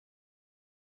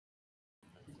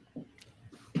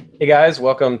Hey guys,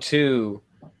 welcome to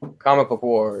Comic Book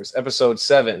Wars, Episode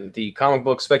 7, the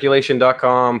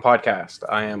comicbookspeculation.com podcast.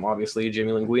 I am obviously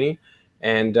Jimmy Linguini,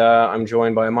 and I'm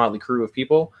joined by a motley crew of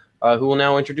people who will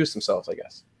now introduce themselves, I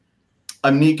guess.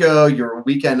 I'm Nico, your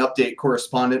weekend update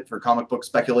correspondent for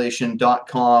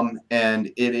comicbookspeculation.com, and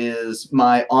it is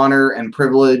my honor and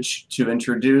privilege to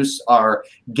introduce our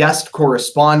guest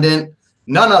correspondent,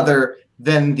 none other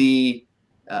than the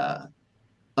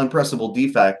Unpressable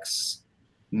Defects,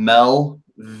 Mel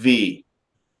V.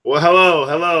 Well,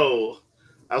 hello.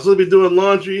 I was going to be doing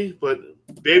laundry, but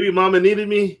baby mama needed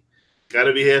me. Got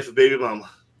to be here for baby mama.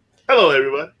 Hello,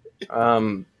 everybody.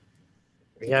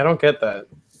 Yeah, I don't get that.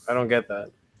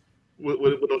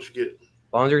 What don't you get?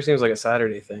 Laundry seems like a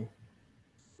Saturday thing.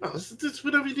 No, it's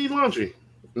whenever you need laundry.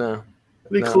 No.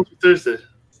 I need clothes for Thursday.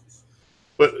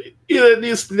 But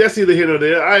that's neither here nor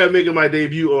there. I am making my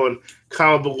debut on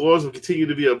Comic Book Wars and continue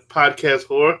to be a podcast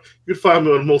whore. You can find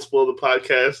me on multiple other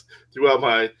podcasts throughout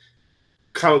my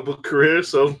comic book career.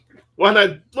 So why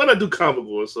not do Comic Book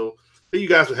Wars? So thank you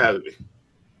guys for having me.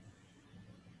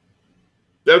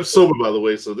 I'm sober, by the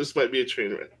way, so this might be a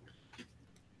train wreck.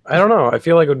 I don't know. I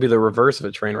feel like it would be the reverse of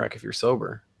a train wreck if you're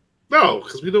sober. No,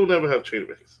 because we don't ever have train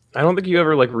wrecks. I don't think you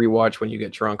ever rewatch when you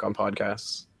get drunk on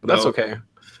podcasts. But that's okay.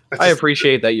 I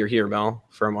appreciate that you're here, Mel,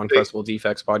 from Unpressable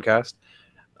Defects podcast.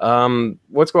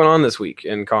 What's going on this week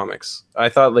in comics? I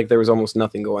thought there was almost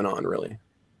nothing going on, really.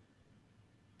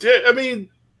 Yeah, I mean,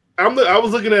 I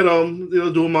was looking at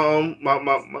doing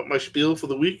my spiel for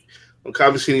the week on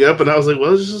Comics Heating Up, and I was like,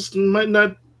 well, it just might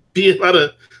not be a lot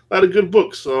of good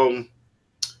books.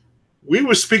 We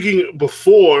were speaking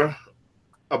before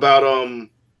about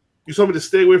you told me to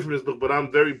stay away from this book, but I'm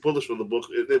very bullish on the book.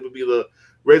 It would be the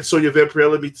Red Sonja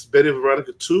Vampirella meets Betty and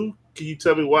Veronica 2. Can you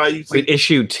tell me why you think... Wait,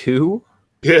 issue 2?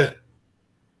 Yeah.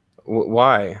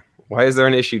 Why? Why is there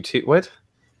an issue 2? What?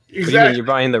 Exactly. What do you mean, you're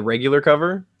buying the regular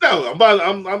cover? No,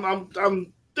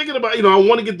 I'm thinking about, I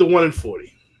want to get the 1 in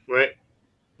 40, right?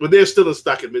 But they're still in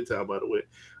stock at Midtown, by the way.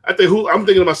 I'm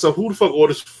thinking to myself, who the fuck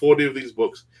orders 40 of these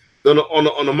books? Then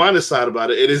on the minus side about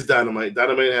it, it is Dynamite.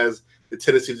 Dynamite has the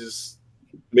tendency to just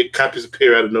make copies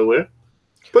appear out of nowhere.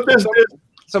 But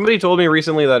somebody told me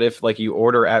recently that if you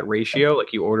order at ratio,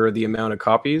 you order the amount of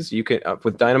copies, you can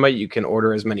with Dynamite you can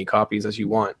order as many copies as you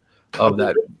want of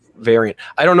that variant.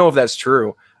 I don't know if that's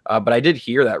true, but I did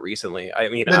hear that recently. I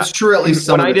mean, that's true at least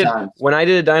some of the time. When I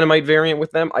did a Dynamite variant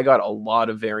with them, I got a lot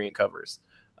of variant covers,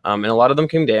 and a lot of them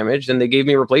came damaged, and they gave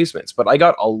me replacements. But I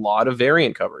got a lot of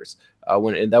variant covers.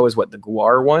 That was the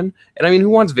Gwar one, and I mean, who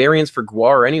wants variants for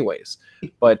Gwar anyways?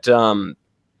 But I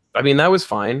mean, that was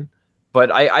fine.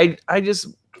 But I just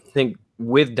think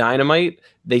with Dynamite,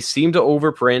 they seem to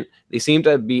overprint. They seem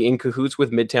to be in cahoots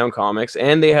with Midtown Comics,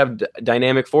 and they have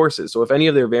dynamic forces. So if any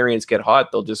of their variants get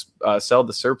hot, they'll just sell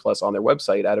the surplus on their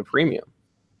website at a premium.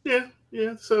 Yeah.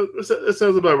 So that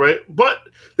sounds about right. But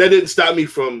that didn't stop me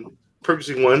from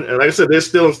purchasing one. And like I said, they're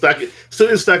still in stock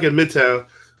in Midtown.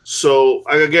 So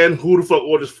again, who the fuck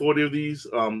orders 40 of these?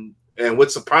 And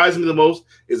what surprised me the most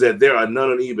is that there are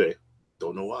none on eBay.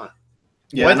 Don't know why.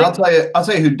 Yeah, and I'll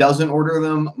tell you who doesn't order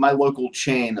them. My local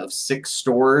chain of 6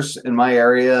 stores in my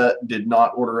area did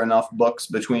not order enough books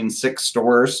between 6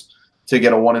 stores to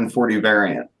get a 1 in 40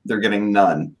 variant. They're getting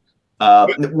none.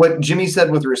 What Jimmy said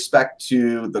with respect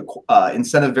to the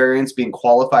incentive variants being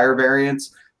qualifier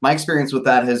variants, my experience with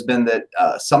that has been that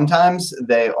sometimes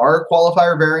they are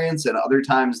qualifier variants and other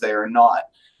times they are not.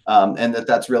 And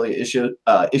that's really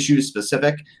issue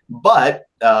specific, but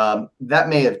that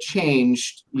may have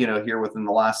changed, here within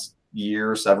the last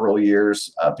year, several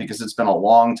years, because it's been a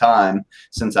long time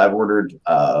since I've ordered,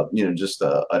 just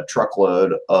a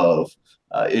truckload of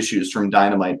issues from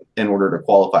Dynamite in order to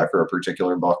qualify for a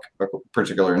particular book, a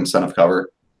particular incentive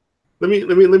cover. Let me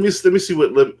see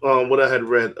what I had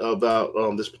read about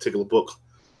this particular book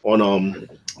on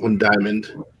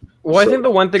Diamond. Well, I think the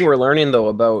one thing we're learning though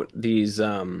about these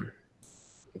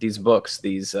books,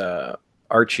 these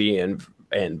Archie and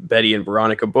Betty and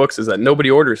Veronica books, is that nobody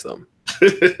orders them.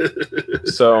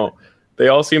 So they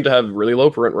all seem to have really low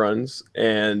print runs,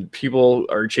 and people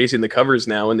are chasing the covers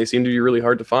now, and they seem to be really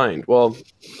hard to find. Well,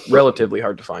 relatively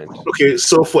hard to find. Okay,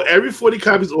 so for every 40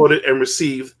 copies ordered and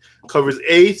received, covers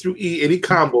A through E, any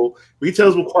combo,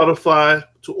 retailers will qualify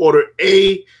to order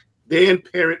a Dan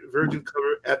Parent Virgin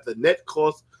cover at the net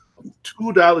cost of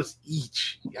 $2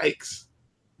 each. Yikes.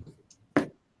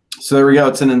 So there we go.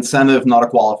 It's an incentive, not a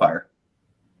qualifier.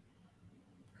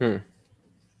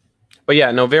 But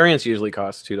yeah, no, variants usually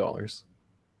cost $2.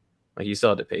 You still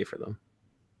had to pay for them.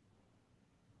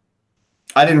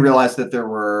 I didn't realize that there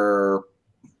were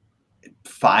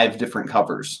 5 different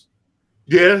covers.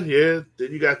 Yeah, yeah.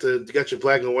 Then you got your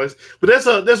black and whites, but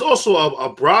there's also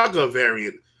a Braga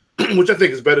variant, which I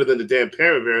think is better than the Dan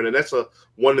Parent variant, and that's a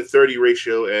 1-to-30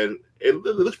 ratio, and it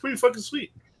looks pretty fucking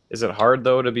sweet. Is it hard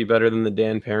though to be better than the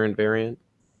Dan Parent variant?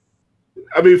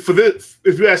 I mean, for this,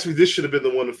 if you ask me, this should have been the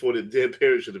 1-to-40. Dan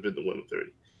Parent should have been the 1-to-30.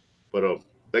 But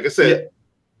like I said,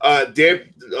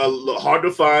 hard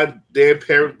to find Dan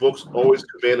Parent books always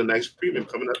command a nice premium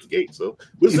coming out the gate. So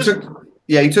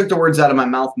you took the words out of my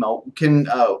mouth, Mel. Can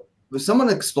someone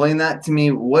explain that to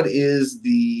me? What is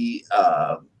the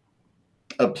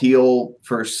appeal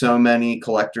for so many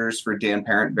collectors for Dan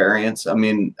Parent variants? I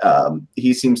mean,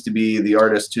 he seems to be the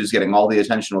artist who's getting all the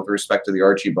attention with respect to the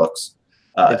Archie books.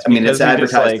 I mean, it's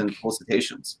advertised in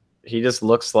solicitations. He just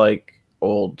looks like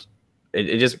old.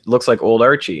 It just looks like old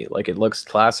Archie. Like it looks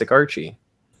classic Archie.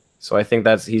 So I think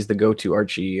he's the go-to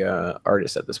Archie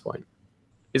artist at this point.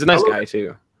 He's a nice guy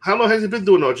too. How long has he been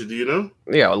doing Archie? Do you know?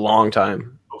 Yeah, a long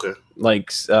time. Okay. Like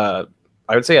I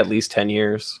would say at least 10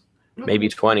 years, maybe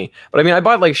 20. But I mean, I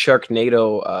bought like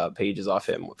Sharknado pages off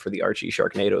him for the Archie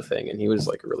Sharknado thing, and he was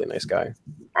like a really nice guy.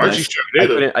 Archie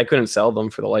Sharknado. I couldn't sell them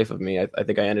for the life of me. I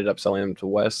think I ended up selling them to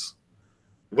Wes.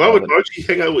 Why would Archie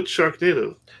hang out with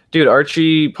Sharknado? Dude,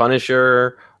 Archie,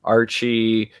 Punisher,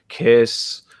 Archie,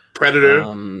 Kiss,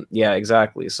 Predator. Yeah,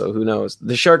 exactly. So who knows?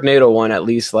 The Sharknado one at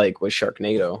least like was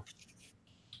Sharknado.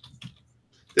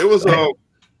 There was what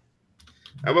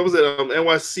was it?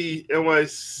 NYC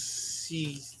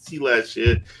last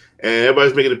year, and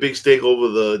everybody's making a big stink over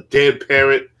the Dan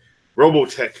Parent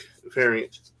Robotech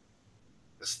variant.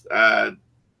 I'm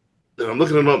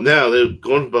looking them up now. They're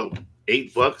going for about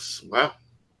 $8. Wow.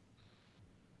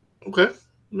 Okay,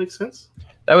 makes sense.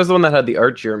 That was the one that had the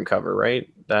Art Germ cover, right?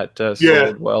 That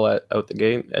sold well out the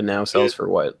gate, and now sells for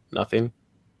what? Nothing.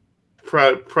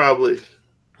 Probably.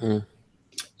 You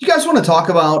guys want to talk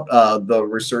about the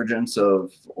resurgence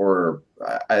of,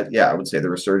 I would say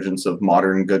the resurgence of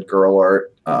modern good girl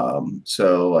art.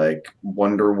 So like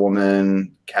Wonder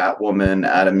Woman, Catwoman,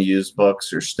 Adam Hughes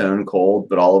books are stone cold,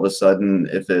 but all of a sudden,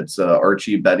 if it's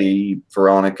Archie, Betty,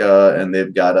 Veronica, and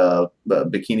they've got a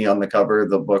bikini on the cover,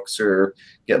 the books are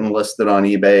getting listed on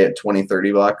eBay at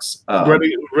 $20-$30.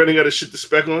 Running out of shit to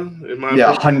spec on.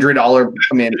 $100.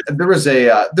 I mean,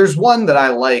 there's one that I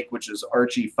like, which is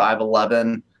Archie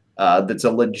 511. That's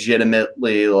a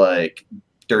legitimately like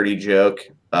dirty joke.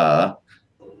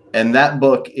 And that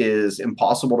book is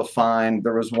impossible to find.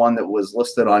 There was one that was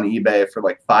listed on eBay for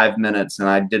like 5 minutes, and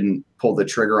I didn't pull the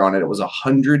trigger on it. It was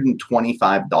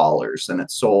 $125, and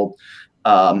it sold.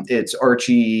 It's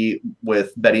Archie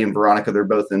with Betty and Veronica. They're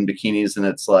both in bikinis, and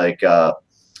it's like I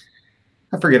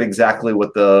forget exactly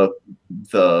what the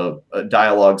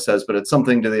dialogue says, but it's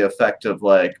something to the effect of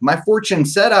like, my fortune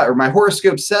said, or my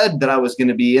horoscope said that I was going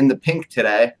to be in the pink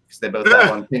today, because they both have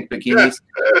on pink bikinis.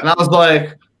 And I was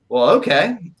like, well,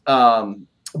 okay.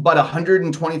 But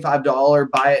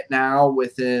 $125, buy it now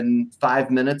within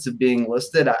 5 minutes of being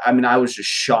listed. I mean, I was just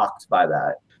shocked by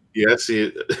that. Yeah, I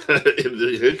see it.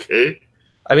 Okay.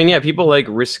 I mean, yeah, people like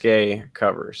risque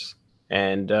covers,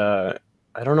 and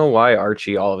I don't know why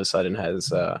Archie all of a sudden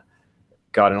has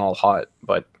gotten all hot,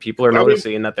 but people are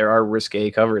noticing that there are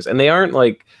risque covers, and they aren't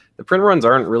like, the print runs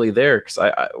aren't really there, because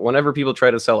whenever people try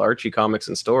to sell Archie comics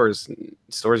in stores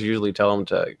usually tell them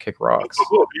to kick rocks.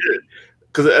 Oh, yeah.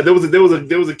 Because there was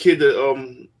a kid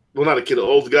that well, not a kid, an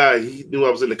old guy. He knew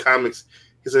I was in the comics.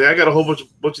 He said, I got a whole bunch of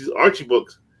these Archie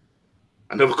books.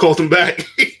 I never called him back.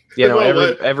 You know,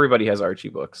 everybody has Archie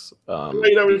books,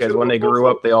 because when they grew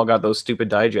up, they all got those stupid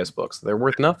digest books. They're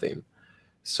worth nothing.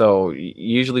 So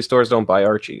usually stores don't buy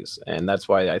Archies, and that's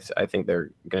why I think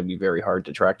they're going to be very hard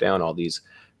to track down all these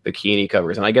bikini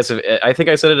covers. And I guess I think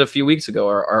I said it a few weeks ago,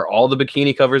 are all the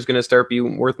bikini covers going to start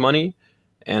being worth money?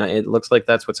 And it looks like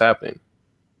that's what's happening.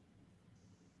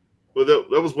 Well,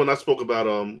 that was when I spoke about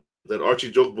that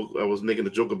Archie joke book I was making a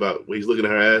joke about, where he's looking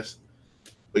at her ass,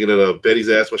 looking at Betty's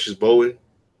ass while she's bowling.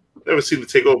 Never seen it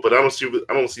take off, but I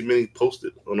don't see many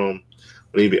posted on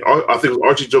eBay. I think it was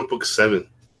Archie joke book 7.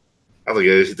 I was like,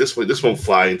 yeah, this won't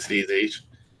fly in today's age.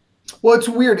 Well, it's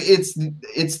weird. It's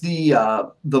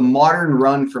the modern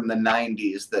run from the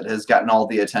 90s that has gotten all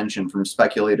the attention from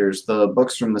speculators. The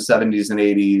books from the 70s and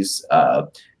 80s,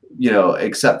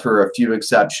 except for a few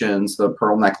exceptions, the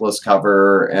Pearl Necklace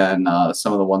cover and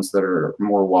some of the ones that are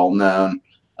more well known,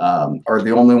 are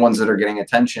the only ones that are getting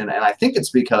attention. And I think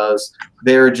it's because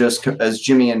they're just, as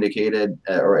Jimmy indicated,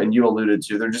 and you alluded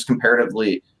to, they're just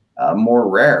comparatively more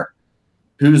rare.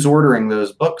 Who's ordering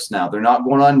those books now? They're not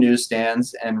going on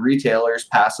newsstands, and retailers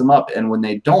pass them up. And when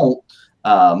they don't,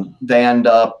 they end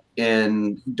up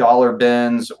in dollar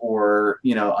bins or,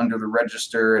 you know, under the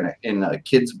register in a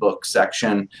kids book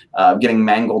section, getting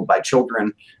mangled by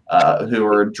children who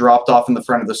are dropped off in the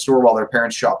front of the store while their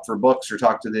parents shop for books or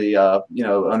talk to the, you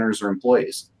know, owners or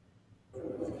employees.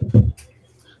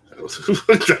 Drops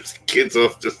the kids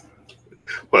off just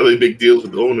while they make deals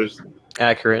with the owners.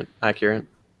 Accurate. I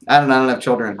don't have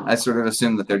children. I sort of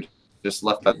assume that they're just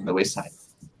left by the wayside.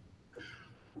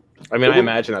 I mean, I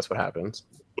imagine that's what happens.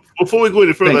 Before we go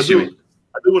any further, Thanks,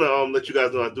 I do want to let you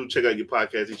guys know I do check out your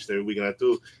podcast each and every week, and I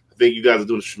think you guys are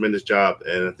doing a tremendous job,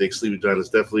 and I think Sleepy John is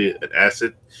definitely an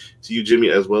asset to you, Jimmy,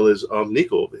 as well as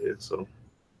Nico over here. So,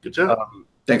 good job.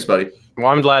 Thanks, buddy. Well,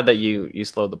 I'm glad that you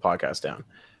slowed the podcast down,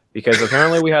 because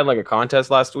apparently we had like a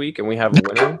contest last week and we have a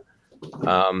winner.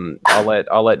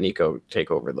 I'll let Nico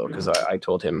take over though, because I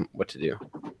told him what to do.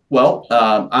 Well,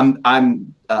 I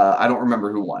don't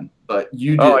remember who won, but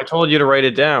you did. Oh, I told you to write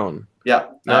it down. Yeah.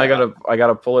 Now I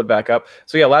gotta pull it back up.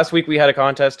 So yeah, last week we had a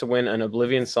contest to win an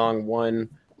Oblivion Song 1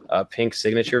 pink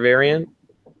signature variant.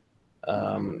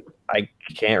 I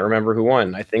can't remember who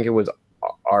won. I think it was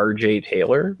RJ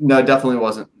Taylor. No, it definitely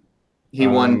wasn't. He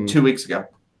won 2 weeks ago.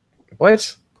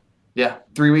 What? Yeah,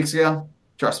 3 weeks ago.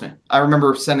 Trust me. I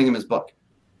remember sending him his book.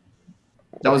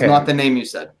 That was not the name you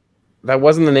said. That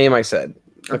wasn't the name I said.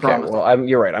 I promise. Well,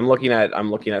 you're right. I'm looking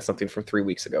at something from 3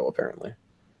 weeks ago, apparently.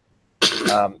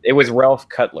 It was Ralph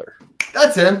Cutler.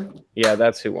 That's him. Yeah,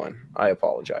 that's who won. I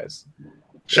apologize.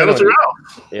 Shout out to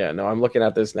Ralph. Yeah, no, I'm looking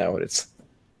at this now, and it's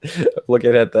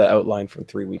looking at the outline from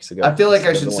 3 weeks ago. I feel like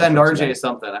I should send RJ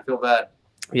something. I feel bad.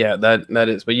 Yeah, that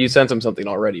is. But you sent him something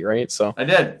already, right? So I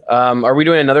did. Are we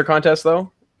doing another contest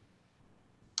though?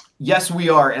 Yes, we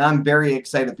are, and I'm very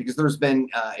excited because there's been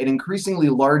an increasingly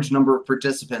large number of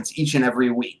participants each and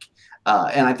every week,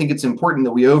 and I think it's important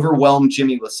that we overwhelm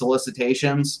Jimmy with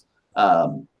solicitations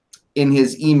in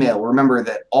his email. Remember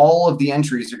that all of the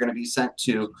entries are going to be sent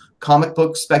to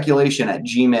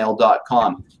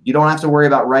comicbookspeculation@gmail.com. You don't have to worry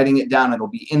about writing it down. It'll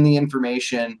be in the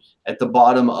information at the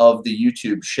bottom of the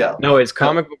YouTube show. No, it's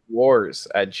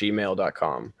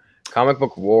comicbookwars@gmail.com.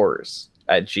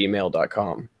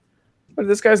 Comicbookwars@gmail.com. But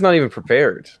this guy's not even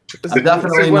prepared. I'm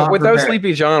definitely not without prepared.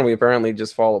 Sleepy John, we apparently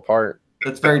just fall apart.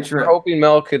 That's very true. We're hoping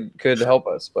Mel could help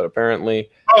us, but apparently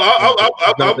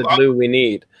not the glue we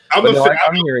need. I'm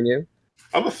hearing you.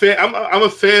 I'm a fan. I'm a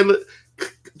fan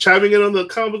chiming in on the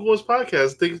Comic Wars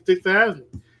podcast. Thanks for having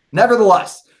me.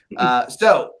 Nevertheless,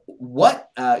 so what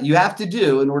you have to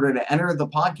do in order to enter the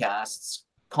podcast's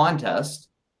contest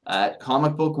at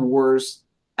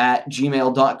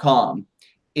comicbookwars@gmail.com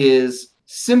is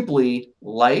simply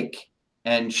like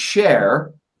and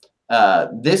share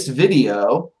this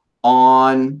video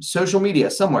on social media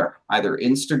somewhere, either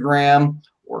Instagram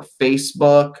or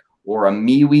Facebook or a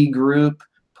MeWe group.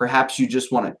 Perhaps you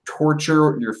just want to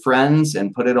torture your friends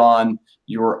and put it on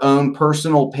your own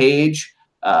personal page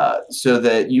so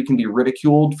that you can be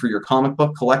ridiculed for your comic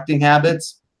book collecting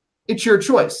habits. It's your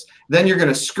choice. Then you're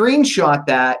going to screenshot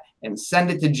that and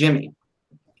send it to Jimmy.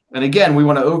 And again, we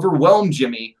want to overwhelm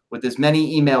Jimmy with as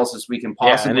many emails as we can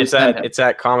possibly send him. It's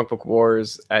at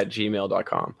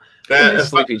comicbookwars@gmail.com.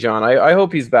 Sleepy John. I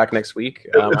hope he's back next week.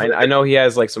 I know he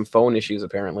has like some phone issues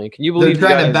apparently. Can you believe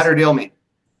they're trying to better deal me?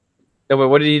 No, but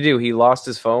what did he do? He lost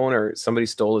his phone, or somebody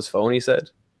stole his phone, he said?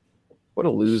 What a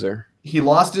loser. He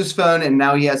lost his phone and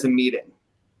now he has a meeting.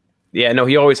 Yeah, no,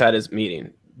 he always had his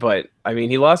meeting. But I mean,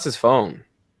 he lost his phone.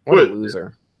 What a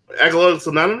loser. Alcoholics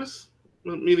Anonymous?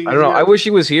 Meeting I don't know. I wish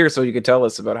he was here so he could tell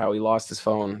us about how he lost his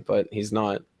phone, but he's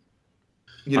not.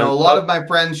 You know, a lot of my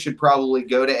friends should probably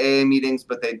go to AA meetings,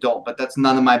 but they don't. But that's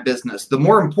none of my business. The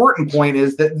more important point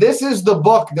is that this is the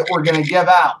book that we're going to give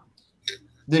out.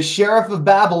 The Sheriff of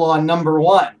Babylon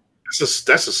 #1.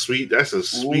 That's a sweet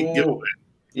giveaway.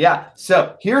 Yeah.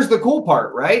 So here's the cool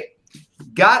part, right?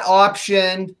 Got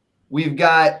optioned. We've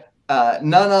got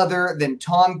none other than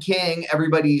Tom King,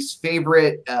 everybody's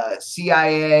favorite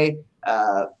CIA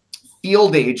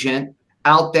field agent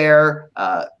out there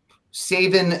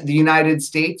saving the United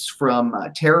States from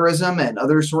terrorism and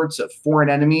other sorts of foreign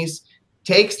enemies,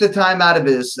 takes the time out of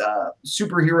his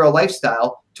superhero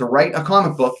lifestyle to write a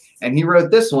comic book. And he wrote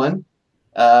this one,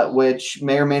 which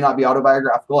may or may not be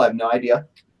autobiographical. I have no idea.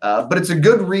 But it's a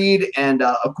good read and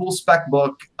a cool spec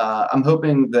book. I'm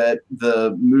hoping that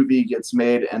the movie gets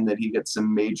made and that he gets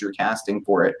some major casting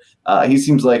for it. He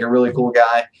seems like a really cool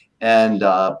guy. And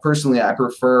personally, I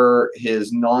prefer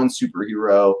his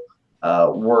non-superhero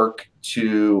work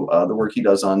to the work he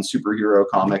does on superhero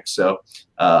comics. So,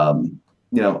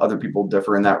 you know, other people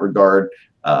differ in that regard.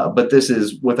 But this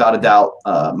is, without a doubt,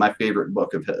 my favorite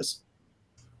book of his.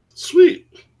 Sweet.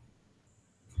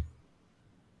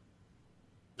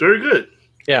 Very good.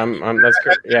 Yeah, that's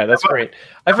great. Yeah, that's great.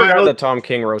 I forgot that Tom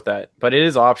King wrote that, but it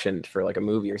is optioned for like a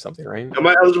movie or something, right? Am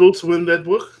I eligible to win that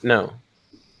book? No.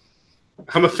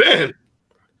 I'm a fan.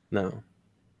 No.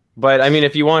 But I mean,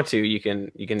 if you want to, you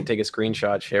can take a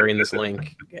screenshot sharing this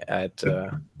link at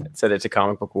send it to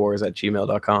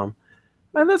comicbookwars@gmail.com.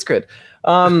 And that's good.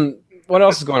 What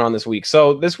else is going on this week?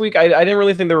 So this week, I didn't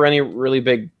really think there were any really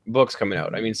big books coming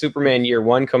out. I mean, Superman Year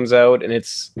One comes out, and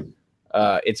it's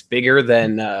bigger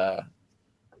than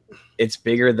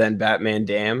Batman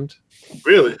Damned.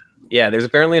 Really? Yeah. There's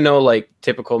apparently no like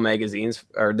typical magazines,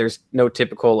 or there's no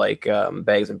typical like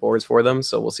bags and boards for them.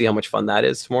 So we'll see how much fun that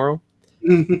is tomorrow.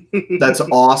 That's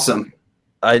awesome.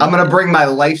 I'm gonna bring my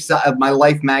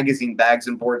Life magazine bags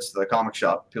and boards to the comic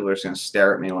shop. People are just gonna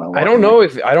stare at me when I walk I don't in. know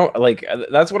if I don't like.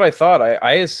 That's what I thought.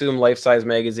 I assume life-size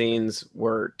magazines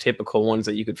were typical ones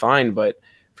that you could find, but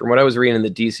from what I was reading in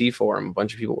the DC forum, a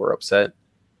bunch of people were upset.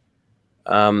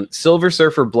 Silver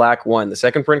Surfer Black 1. The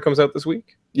second print comes out this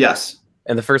week, Yes,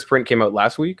 and the first print came out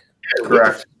last week. Yeah,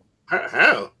 correct.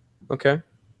 How? Okay,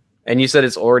 and you said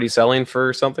it's already selling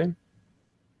for something.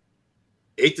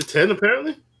 8 to 10,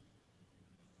 apparently.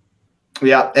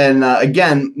 Yeah, and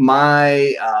again,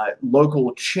 my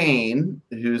local chain,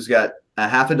 who's got a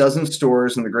half a dozen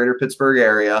stores in the greater Pittsburgh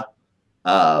area,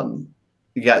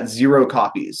 got 0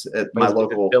 copies at my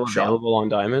local still shop. available on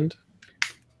Diamond.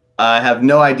 I have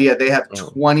no idea. They have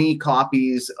 20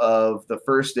 copies of the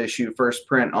first issue, first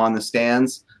print on the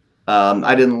stands.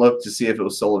 I didn't look to see if it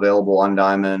was still available on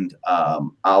Diamond.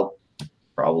 I'll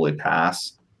probably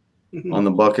pass on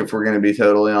the book if we're going to be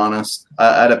totally honest.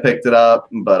 I'd have picked it up,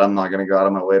 but I'm not going to go out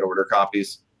of my way to order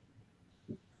copies.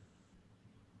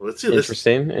 Well, let's see.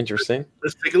 Interesting.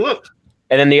 Let's take a look.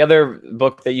 And then the other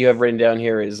book that you have written down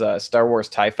here is Star Wars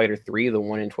TIE Fighter 3, the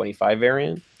 1 in 25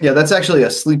 variant. Yeah, that's actually a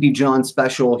Sleepy John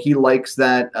special. He likes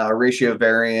that ratio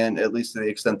variant, at least to the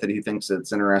extent that he thinks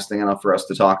it's interesting enough for us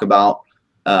to talk about.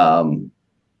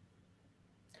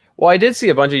 Well, I did see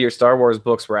a bunch of your Star Wars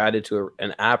books were added to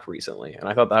an app recently, and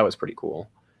I thought that was pretty cool.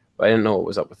 But I didn't know what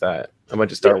was up with that. A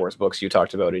bunch of Star Wars books you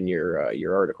talked about in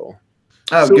your article.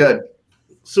 Oh, good.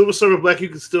 Silver Surfer Black, you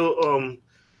can still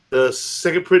the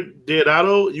second print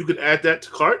Deodato, you can add that to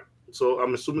cart. So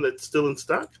I'm assuming that's still in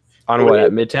stock. On what,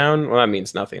 at Midtown? Well, that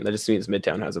means nothing. That just means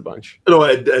Midtown has a bunch. No,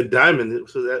 at Diamond.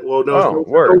 So that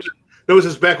word. No, it's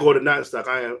just back order, not in stock.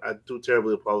 I do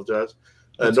terribly apologize.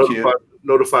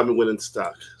 Notify me when in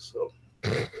stock. So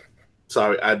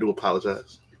sorry, I do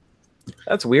apologize.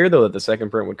 That's weird though that the second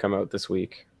print would come out this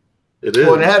week. It is.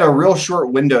 Well, it had a real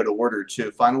short window to order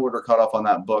too. Final order cutoff on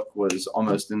that book was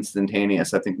almost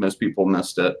instantaneous. I think most people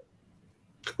missed it.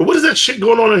 But what is that shit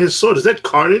going on his sword? Is that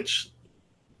Carnage?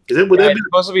 Is it? It's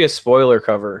supposed to be a spoiler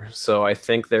cover, so I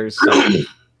think there's something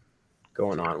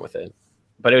going on with it.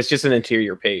 But it was just an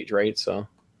interior page, right? So.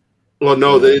 Well,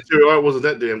 no, the interior art wasn't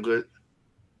that damn good.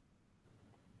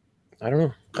 I don't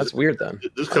know. That's weird then.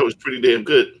 This cover was pretty damn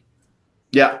good.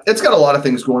 Yeah, it's got a lot of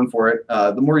things going for it.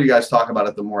 The more you guys talk about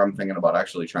it, the more I'm thinking about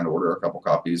actually trying to order a couple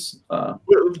copies.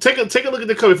 Take a look at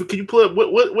the cover. Can you pull up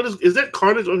what is that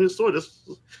Carnage on his sword?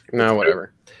 No,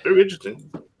 whatever. Very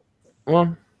interesting.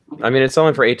 Well, I mean, it's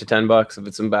selling for $8 to $10 if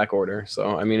it's in back order.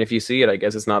 So, I mean, if you see it, I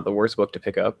guess it's not the worst book to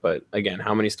pick up. But again,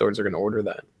 how many stores are going to order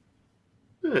that?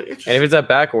 Yeah, and if it's at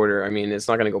back order, I mean, it's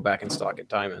not going to go back in stock at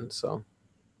Diamond. So,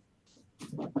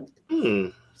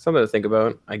 something to think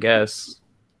about, I guess.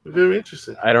 Very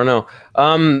interesting. I don't know.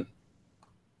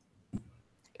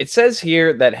 It says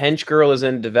here that Hench Girl is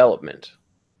in development.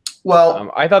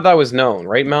 Well, I thought that was known,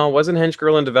 right, Mel? Wasn't Hench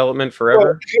Girl in development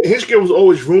forever? Well, Hench Girl was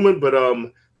always rumored, but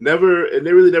never, and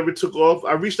they really never took off.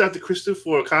 I reached out to Kristen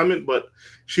for a comment, but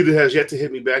she has yet to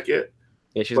hit me back yet.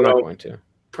 Yeah, she's not going to.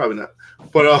 Probably not.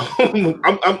 But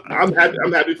I'm happy.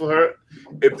 I'm happy for her.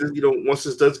 If this, once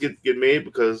this does get made,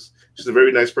 because she's a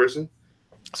very nice person.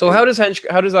 So how does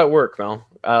that work, Mel?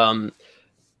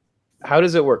 How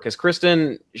does it work? Because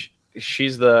Kristen,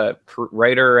 she's the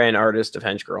writer and artist of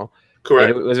Hench Girl.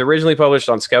 Correct. And it was originally published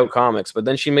on Scout Comics, but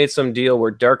then she made some deal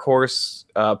where Dark Horse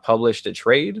published a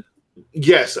trade.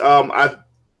 Yes.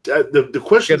 The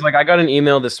question is, like, I got an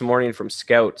email this morning from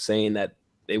Scout saying that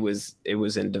it was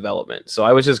in development. So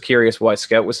I was just curious why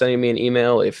Scout was sending me an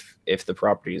email if the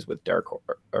property is with Dark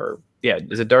Horse,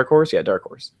 is it Dark Horse? Yeah, Dark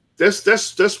Horse. That's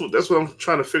what I'm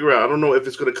trying to figure out. I don't know if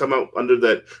it's going to come out under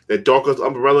that Dark Horse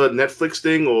umbrella Netflix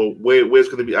thing or where it's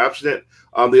going to be optioned at.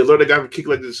 The alert I got from Kick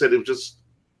Like this said it was just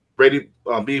ready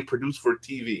being produced for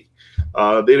TV.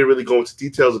 They didn't really go into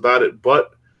details about it,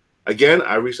 but again,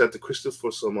 I reached out to Kristen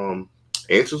for some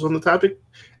answers on the topic,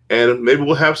 and maybe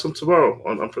we'll have some tomorrow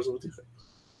on Principal Defense.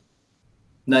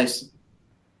 Nice.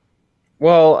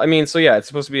 Well, I mean, so yeah, it's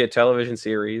supposed to be a television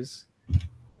series.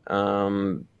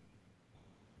 Yeah,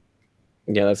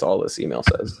 that's all this email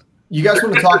says. You guys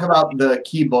want to talk about the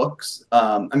key books?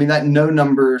 I mean, that No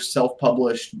Numbers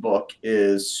self-published book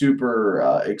is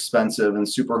super expensive and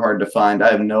super hard to find. I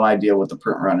have no idea what the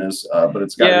print run is, but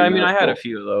it's got. Yeah, I mean, I had a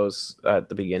few of those at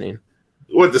the beginning.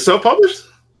 What, the self-published?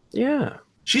 Yeah.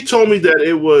 She told me that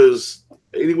it was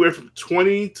anywhere from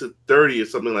 20 to 30 or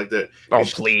something like that. Oh,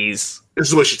 please. This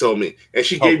is what she told me. And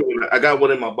she gave me, I got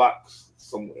one in my box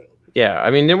somewhere. Yeah,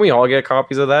 I mean, didn't we all get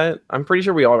copies of that? I'm pretty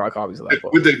sure we all got copies of that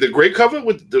book. With the gray cover?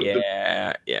 With the,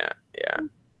 yeah.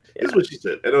 That's what she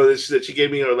said. I know she said she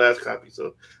gave me her last copy,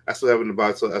 so I still have it in the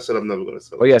box. So I said I'm never going to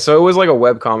sell it. Well, yeah, so it was like a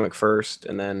web comic first,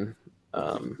 and then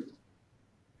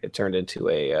it turned into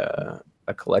a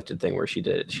collected thing where she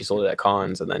sold it at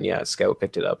cons, and then Scout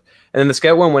picked it up, and then the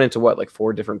Scout one went into what, like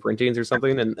 4 different printings or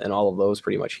something, and all of those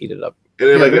pretty much heated up. And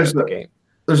then, like,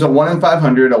 there's a 1 in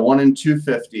 500, a 1 in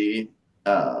 250,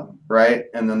 right,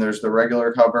 and then there's the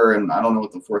regular cover, and I don't know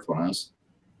what the fourth one is.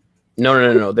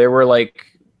 No. They were like,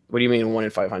 what do you mean 1 in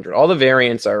 500? All the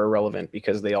variants are irrelevant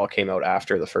because they all came out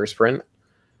after the first print,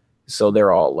 so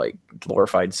they're all like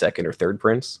glorified second or third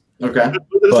prints. Okay,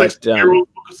 but like Heroes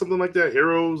or something like that.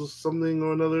 Heroes or something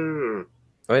or another. Or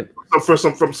what?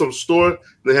 From some store,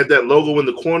 they had that logo in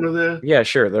the corner there. Yeah,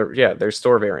 sure. They're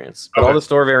store variants, but all the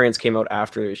store variants came out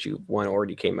after issue 1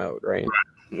 already came out, right?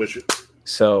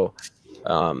 So,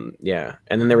 yeah,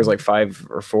 and then there was like 4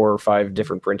 or 5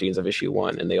 different printings of issue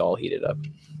 1, and they all heated up.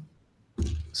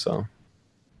 So,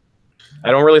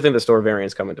 I don't really think the store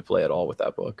variants come into play at all with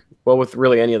that book. Well, with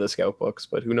really any of the Scout books,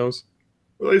 but who knows?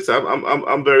 Well, like I said,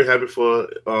 I'm very happy for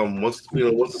once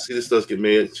the series does get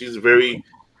made. She's a very,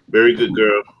 very good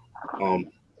girl.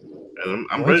 And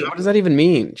I'm ready. What does that even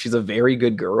mean? She's a very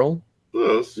good girl.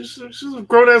 Well, she's a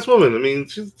grown ass woman. I mean,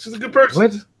 she's a good person.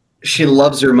 What? She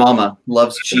loves her mama,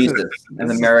 loves Jesus, and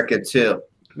America too.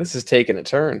 This is taking a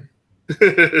turn.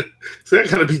 So I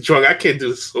gotta be drunk. I can't do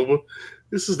this sober.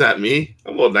 This is not me.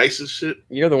 I'm all nice and shit.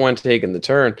 You're the one taking the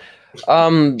turn.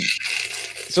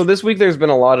 So this week there's been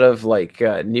a lot of like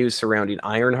news surrounding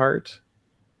Ironheart.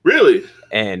 Really?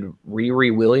 And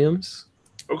Riri Williams.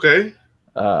 Okay.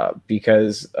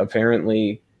 Because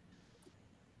apparently,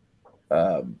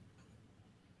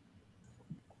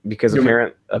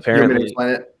 apparently,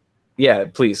 yeah,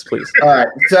 please. All right.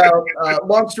 So,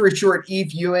 long story short,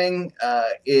 Eve Ewing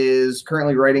is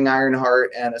currently writing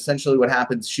Ironheart, and essentially what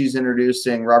happens, she's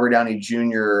introducing Robert Downey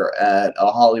Jr. at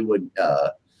a Hollywood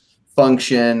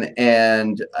function,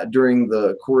 and during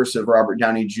the course of Robert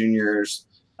Downey Jr.'s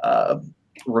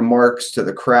remarks to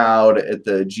the crowd at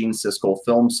the Gene Siskel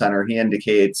Film Center, he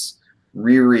indicates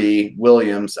Riri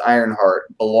Williams,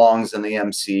 Ironheart, belongs in the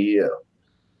MCU.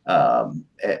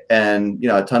 And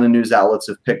a ton of news outlets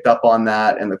have picked up on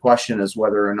that, and the question is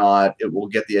whether or not it will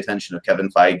get the attention of Kevin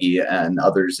Feige and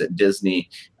others at Disney.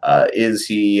 Is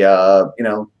he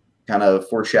kind of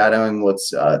foreshadowing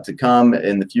what's to come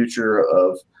in the future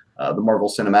of the Marvel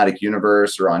Cinematic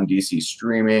Universe or on DC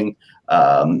streaming?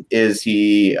 Is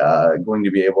he going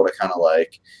to be able to kind of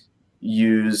like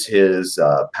use his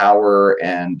power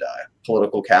and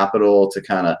political capital to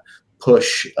kind of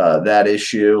push that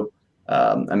issue?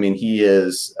 I mean, he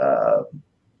is,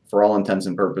 for all intents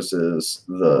and purposes,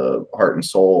 the heart and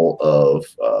soul of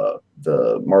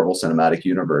the Marvel Cinematic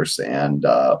Universe, and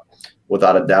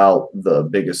without a doubt, the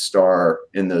biggest star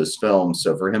in those films.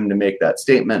 So for him to make that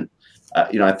statement,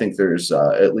 I think there's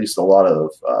at least a lot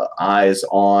of eyes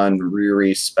on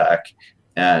Riri spec,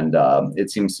 and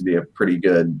it seems to be a pretty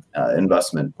good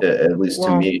investment, at least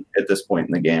to me, at this point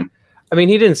in the game. I mean,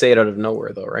 he didn't say it out of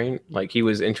nowhere, though, right? Like, he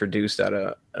was introduced at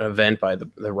an event by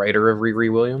the writer of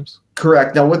Riri Williams.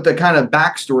 Correct. Now, what the kind of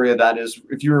backstory of that is,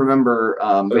 if you remember,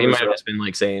 so he might have just been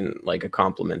like saying like a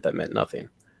compliment that meant nothing.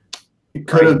 It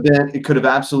could have been. It could have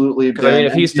absolutely been. I mean,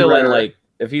 if he's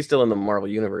still in the Marvel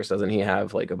universe, doesn't he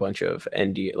have like a bunch of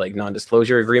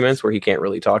non-disclosure agreements where he can't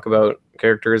really talk about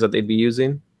characters that they'd be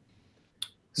using?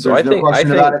 So I think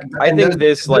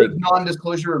this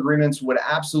non-disclosure agreements would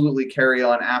absolutely carry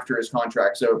on after his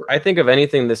contract's over. I think if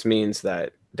anything, this means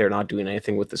that they're not doing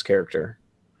anything with this character,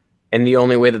 and the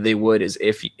only way that they would is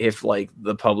if like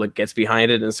the public gets behind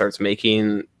it and starts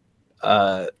making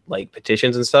like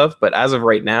petitions and stuff. But as of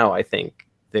right now, I think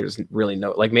there's really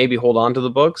no, like, maybe hold on to the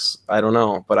books. I don't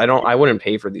know, but I wouldn't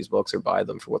pay for these books or buy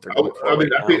them for what they're going for.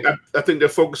 I think they're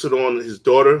focusing on his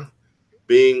daughter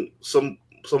being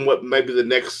somewhat maybe the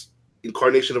next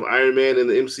incarnation of Iron Man in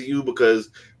the MCU,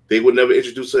 because they would never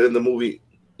introduce her in the movie,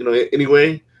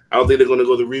 anyway. I don't think they're going to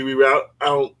go the Riri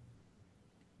route.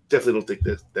 Definitely don't think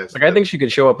that's like, I think she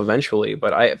could show up eventually,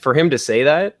 but for him to say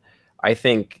that, I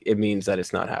think it means that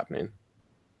it's not happening.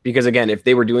 Because again, if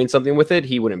they were doing something with it,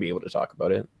 he wouldn't be able to talk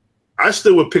about it. I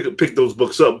still would pick those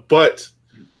books up, but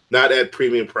not at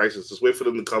premium prices. Just wait for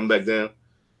them to come back down.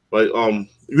 Like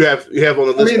you have on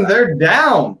the list. I mean, they're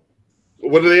down.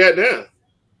 What are they at now?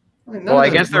 I mean, Well, I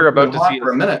guess they're about to see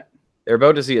for a minute. They're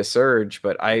about to see a surge,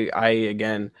 but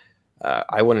I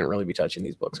wouldn't really be touching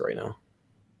these books right now.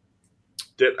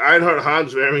 That Ironheart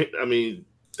Hans variant, I mean,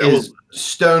 that was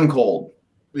stone cold.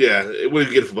 Yeah, what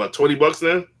do you get for about $20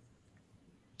 now?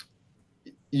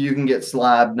 You can get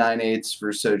slab 9/8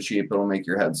 for so cheap it'll make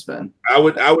your head spin. I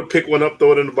would pick one up,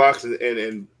 throw it in the box,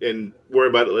 and worry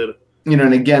about it later. You know,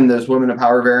 and again, those Women of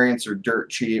Power variants are dirt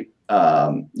cheap.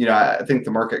 You know, I think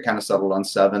the market kind of settled on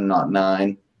 7, not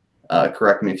 9.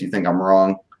 Correct me if you think I'm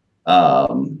wrong.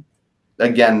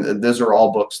 Again, those are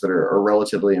all books that are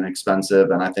relatively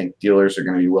inexpensive, and I think dealers are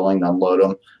going to be willing to unload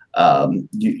them.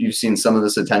 You've seen some of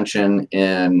this attention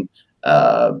in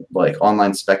like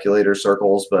online speculator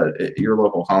circles, but your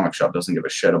local comic shop doesn't give a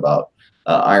shit about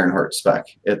Ironheart spec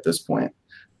at this point.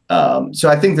 So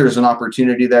I think there's an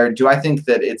opportunity there. Do I think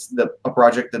that it's a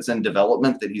project that's in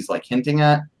development that he's like hinting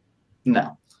at?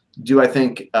 No. Do I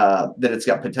think that it's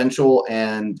got potential,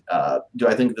 and do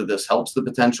I think that this helps the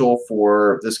potential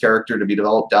for this character to be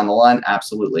developed down the line?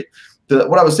 Absolutely.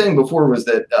 What I was saying before was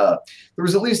that there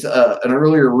was at least an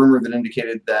earlier rumor that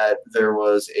indicated that there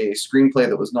was a screenplay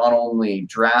that was not only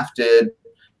drafted,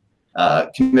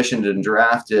 commissioned and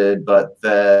drafted, but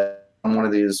that on one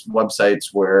of these websites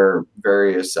where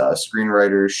various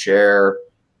screenwriters share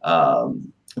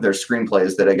their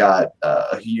screenplays, that it got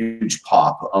a huge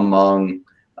pop among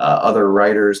other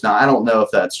writers. Now, I don't know if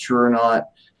that's true or not.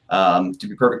 To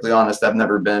be perfectly honest, I've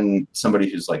never been somebody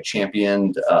who's like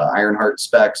championed Ironheart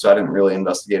spec, so I didn't really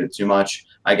investigate it too much.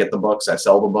 I get the books, I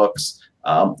sell the books.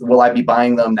 Will I be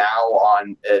buying them now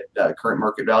at current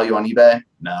market value on eBay?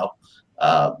 No.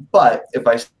 But if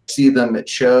I see them at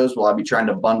shows, will I be trying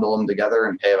to bundle them together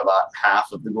and pay about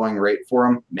half of the going rate for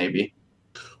them? Maybe.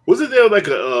 Wasn't there like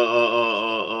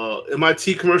a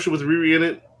MIT commercial with Riri in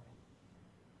it?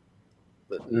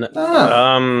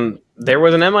 There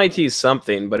was an MIT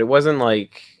something, but it wasn't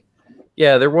like,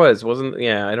 yeah, there wasn't,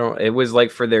 yeah, I don't, it was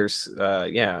like for their,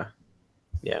 yeah,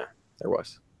 there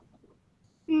was.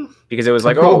 Because it was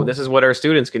like, oh, this is what our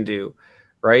students can do,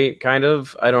 right? Kind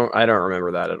of. I don't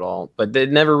remember that at all, but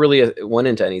it never really went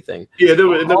into anything. Yeah,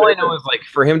 all I know is like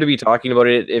for him to be talking about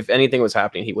it, if anything was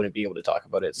happening, he wouldn't be able to talk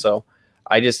about it. So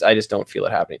I just don't feel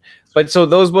it happening. But so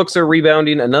those books are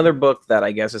rebounding. Another book that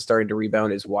I guess is starting to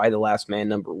rebound is Y the Last Man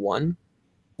 #1.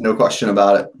 No question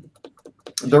about it.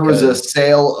 There was a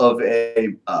sale of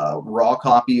a raw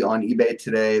copy on eBay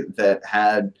today that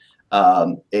had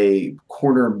a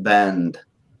corner bend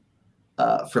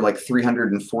for like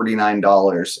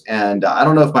 $349. And I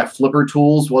don't know if my flipper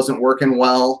tools wasn't working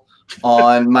well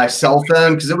on my cell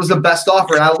phone, because it was the best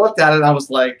offer. And I looked at it and I was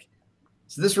like,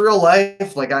 is this real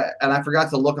life? Like I forgot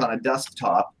to look on a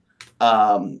desktop.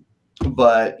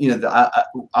 But you know,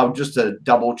 I'll just to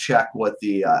double check what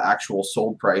the actual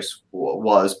sold price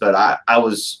was. But I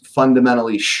was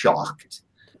fundamentally shocked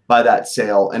by that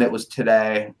sale, and it was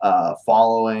today,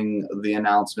 following the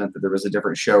announcement that there was a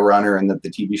different showrunner and that the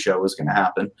TV show was going to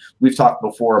happen. We've talked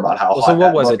before about how. Well, so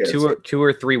what was it? 2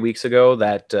 or 3 weeks ago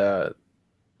that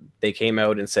they came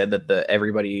out and said that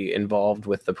everybody involved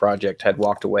with the project had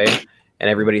walked away, and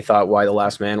everybody thought Y the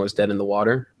Last Man was dead in the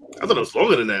water. I thought it was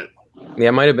longer than that. Yeah,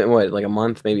 it might have been what, like a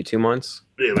month, maybe 2 months.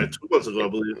 Yeah, like 2 months ago, I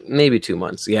believe. Maybe 2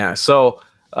 months. Yeah. So,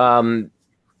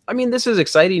 I mean, this is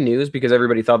exciting news because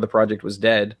everybody thought the project was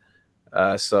dead.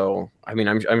 So, I mean,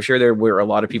 I'm sure there were a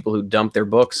lot of people who dumped their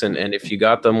books, and if you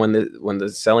got them when the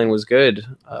selling was good.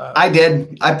 I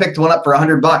did. I picked one up for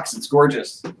 $100. It's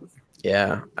gorgeous.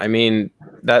 Yeah, I mean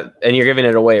that, and you're giving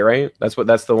it away, right?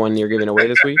 That's the one you're giving away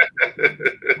this week.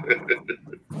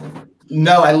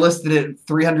 No, I listed it at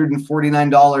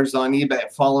 $349 on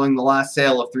eBay following the last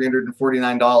sale of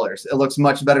 $349. It looks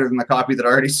much better than the copy that I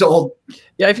already sold.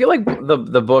 Yeah, I feel like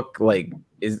the book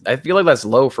I feel like that's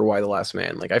low for Y the Last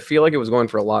Man. Like I feel like it was going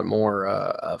for a lot more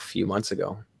a few months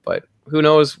ago. But who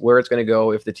knows where it's going to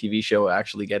go if the TV show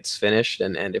actually gets finished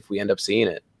and if we end up seeing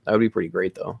it. That would be pretty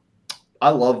great though.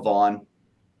 I love Vaughn.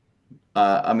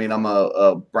 I mean, I'm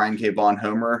a Brian K. Vaughan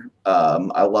homer.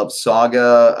 I love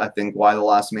Saga. I think Y the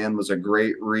Last Man was a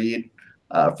great read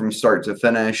from start to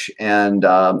finish, and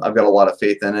I've got a lot of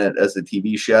faith in it as a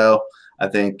TV show. I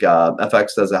think FX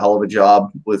does a hell of a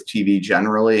job with TV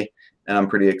generally, and I'm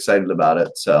pretty excited about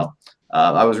it. So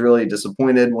I was really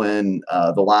disappointed when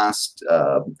the last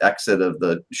exit of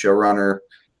the showrunner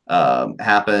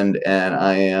happened, and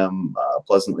I am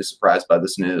pleasantly surprised by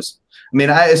this news. I mean,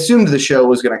 I assumed the show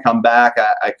was going to come back.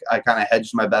 I kind of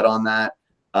hedged my bet on that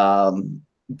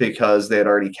because they had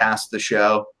already cast the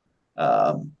show.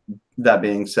 That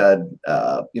being said,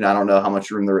 I don't know how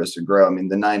much room there is to grow. I mean,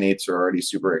 the 9/8s are already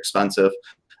super expensive.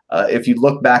 If you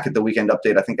look back at the weekend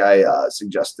update, I think I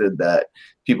suggested that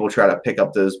people try to pick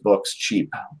up those books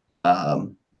cheap,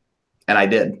 and I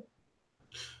did.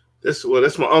 That's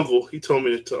my uncle. He told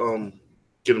me to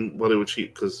get them while they were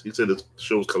cheap because he said the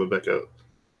show was coming back out.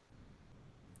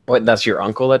 What? That's your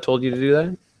uncle that told you to do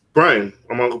that? Brian,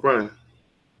 I'm Uncle Brian.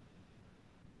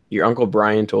 Your Uncle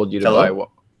Brian told you to Hello? buy what?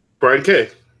 Brian K.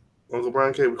 Uncle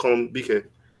Brian K. We call him BK.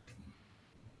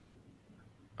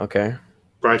 Okay.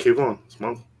 Brian K. Vaughn. It's my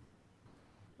uncle.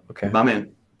 Okay. My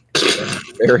man.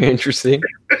 Very interesting.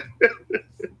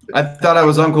 I thought I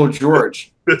was Uncle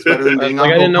George. It's better than being I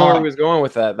Uncle didn't know where Pop. he was going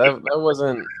with that. That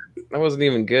wasn't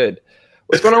even good.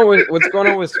 What's going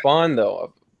on with Spawn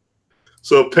though?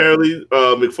 So apparently,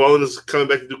 McFarlane is coming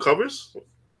back to do covers.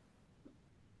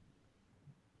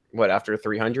 What, after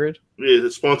 300? Yeah,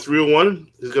 Spawn 301.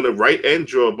 He's gonna write and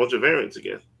draw a bunch of variants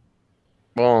again.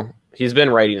 Well, he's been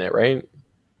writing it, right?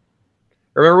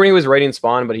 Remember when he was writing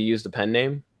Spawn, but he used a pen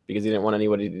name because he didn't want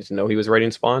anybody to know he was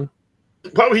writing Spawn?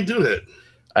 Why would he do that?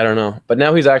 I don't know. But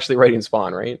now he's actually writing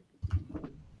Spawn, right?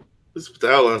 This is what the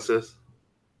outline says.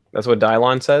 That's what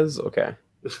Dylon says? Okay.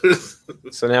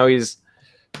 So now he's...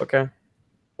 Okay.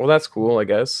 Well, that's cool, I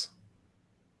guess.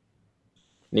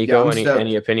 Nico,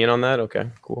 any opinion on that? Okay,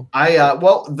 cool.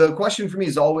 Well, the question for me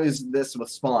is always this with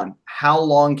Spawn. How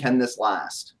long can this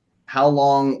last? How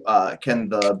long can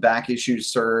the back issue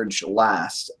surge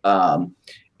last?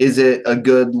 Is it a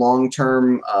good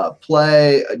long-term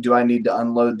play? Do I need to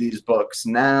unload these books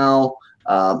now?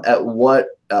 At what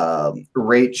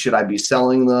rate should I be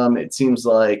selling them? It seems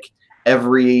like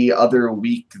every other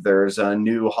week there's a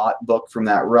new hot book from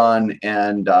that run.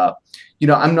 And,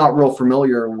 I'm not real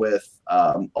familiar with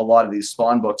a lot of these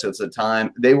Spawn books at the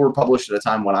time. They were published at a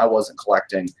time when I wasn't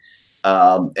collecting.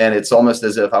 And it's almost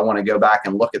as if I want to go back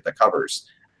and look at the covers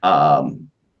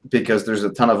because there's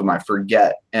a ton of them I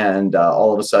forget. And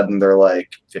all of a sudden they're like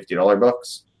 $50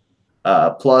 books.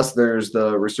 Plus there's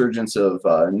the resurgence of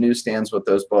newsstands with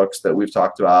those books that we've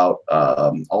talked about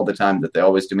all the time, that they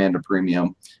always demand a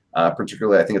premium.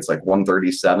 Particularly, I think it's like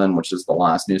 137, which is the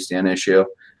last newsstand issue.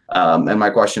 And my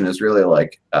question is really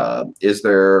like, is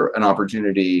there an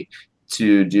opportunity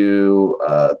to do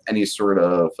any sort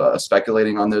of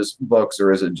speculating on those books,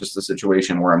 or is it just a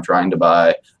situation where I'm trying to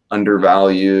buy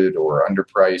undervalued or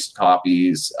underpriced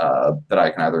copies that I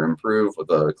can either improve with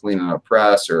a clean enough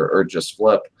press or just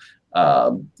flip,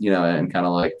 and kind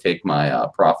of like take my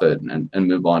profit and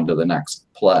move on to the next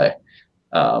play.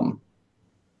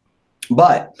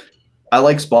 But I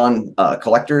like Spawn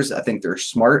collectors. I think they're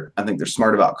smart. I think they're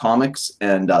smart about comics,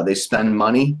 and they spend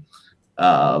money.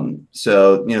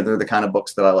 So they're the kind of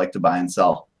books that I like to buy and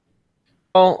sell.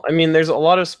 Well, I mean, there's a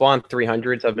lot of Spawn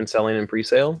 300s I've been selling in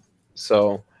pre-sale,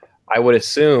 so I would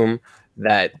assume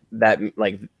that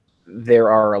like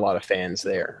there are a lot of fans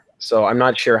there. So I'm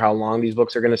not sure how long these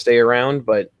books are going to stay around,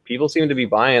 but people seem to be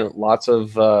buying lots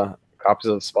of copies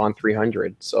of Spawn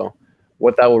 300. So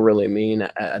what that will really mean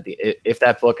if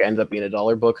that book ends up being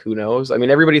 $1 book, who knows? I mean,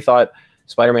 everybody thought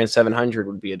Spider-Man 700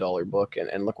 would be $1 book,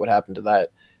 and look what happened to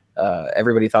that.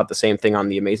 Everybody thought the same thing on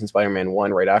the Amazing Spider-Man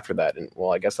 1 right after that, and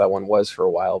well, I guess that one was for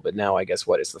a while, but now I guess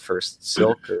it's the first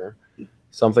Silk or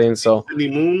something. So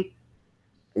Cindy Moon.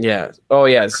 Yeah. Oh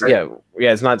yeah.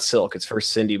 It's not Silk. It's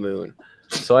first Cindy Moon.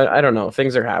 So I don't know.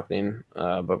 Things are happening,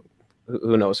 but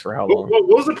who knows for how long? What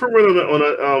was the print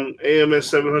on AMS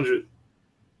 700?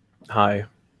 Hi.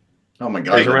 Oh my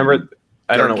god! I remember.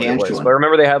 I don't know what it was, gargantuan. but I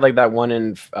remember they had like that 1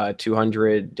 in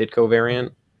 200 Ditko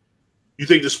variant. You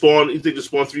think the Spawn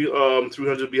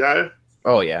 300 would be higher?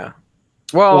 Oh yeah.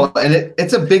 Well, and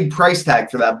it's a big price tag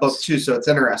for that book too, so it's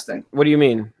interesting. What do you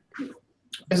mean?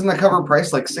 Isn't the cover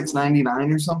price like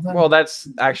 $6.99 or something? Well, that's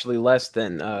actually less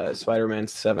than Spider-Man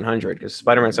 700 because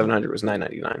Spider-Man 700 was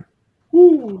 $9.99.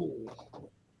 Ooh.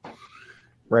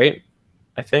 Right?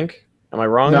 I think. Am I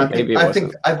wrong? No, Maybe I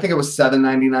think it was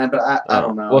 $7.99, but I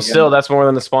don't know. Well, still, that's more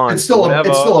than the Spawn. It's still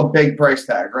a big price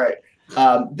tag, right?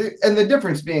 And the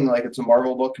difference being like it's a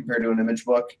Marvel book compared to an Image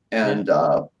book, and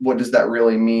what does that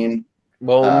really mean?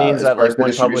 Well, it means that like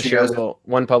one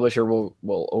publisher will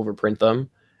overprint them,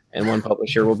 and one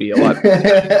publisher will be a lot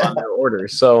on their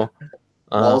orders. So,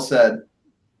 well said.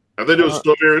 I think there was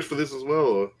store variants for this as well.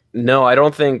 Or? No, I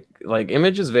don't think like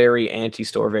Image is very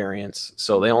anti-store variants,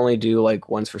 so they only do like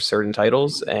ones for certain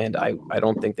titles, and I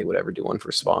don't think they would ever do one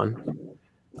for Spawn.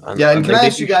 Yeah, and can like, I they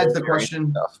ask do you guys show the variant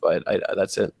question? stuff, but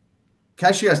that's it. Can I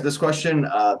ask you guys this question?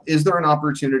 Is there an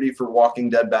opportunity for Walking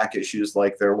Dead back issues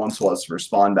like there once was for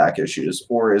Spawn back issues,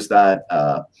 or is that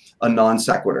a non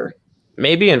sequitur?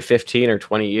 Maybe in 15 or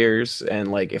 20 years,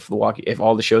 and like if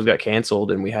all the shows got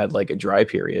canceled and we had like a dry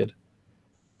period.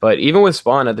 But even with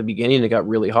Spawn at the beginning, it got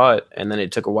really hot, and then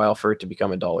it took a while for it to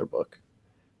become a dollar book.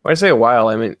 When I say a while,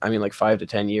 I mean like 5 to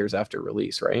 10 years after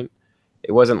release, right?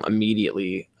 It wasn't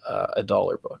immediately a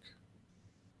dollar book,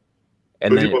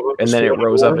 and then it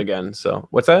rose up again. So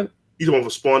what's that? You talking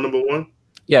about Spawn #1?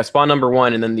 Yeah, Spawn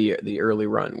 #1, and then the early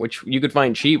run, which you could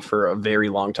find cheap for a very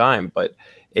long time, but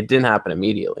it didn't happen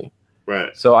immediately.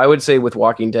 Right. So I would say with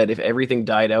Walking Dead, if everything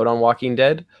died out on Walking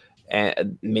Dead,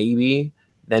 and maybe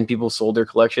then people sold their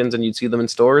collections and you'd see them in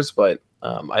stores, but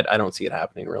I don't see it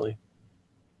happening really.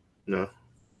 No.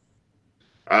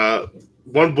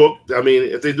 One book, I mean,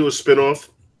 if they do a spinoff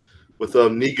with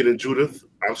Negan and Judith,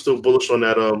 I'm still bullish on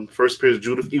that first appearance of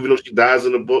Judith. Even though she dies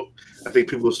in the book, I think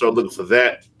people will start looking for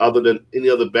that other than any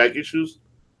other back issues.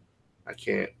 I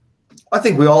can't. I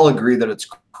think we all agree that it's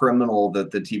criminal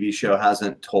that the TV show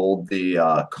hasn't told the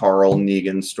Carl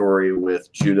Negan story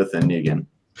with Judith and Negan.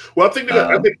 Well, I think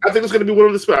it's going to be one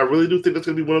of the spin. I really do think it's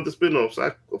going to be one of the spin-offs.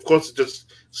 Of course, it's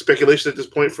just speculation at this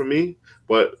point for me,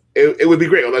 but it would be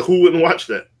great. Like, who wouldn't watch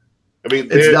that? I mean,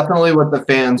 it's definitely what the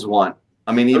fans want.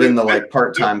 I mean, even the like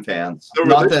part-time fans,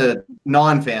 not the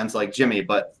non-fans like Jimmy,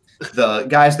 but the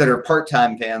guys that are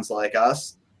part-time fans like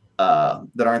us,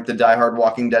 that aren't the diehard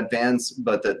Walking Dead fans,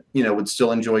 but that would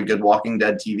still enjoy good Walking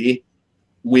Dead TV.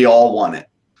 We all want it.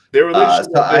 Their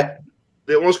relationship,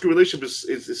 their on-screen relationship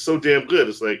is so damn good.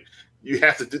 It's like you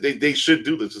have to do. They should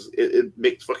do this. It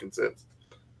makes fucking sense.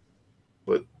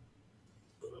 But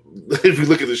if you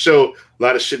look at the show, a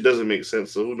lot of shit doesn't make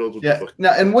sense. So who knows what the fuck.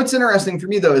 Now, and what's interesting for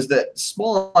me though is that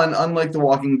Spawn, unlike The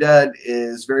Walking Dead,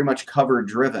 is very much cover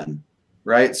driven,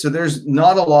 right? So there's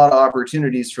not a lot of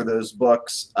opportunities for those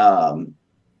books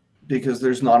because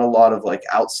there's not a lot of like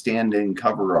outstanding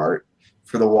cover art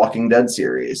for the Walking Dead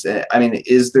series. I mean,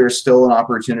 is there still an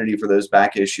opportunity for those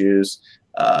back issues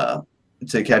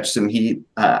to catch some heat?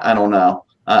 I don't know.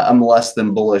 I'm less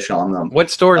than bullish on them. What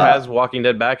store has Walking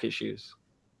Dead back issues?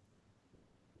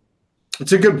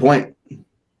 It's a good point.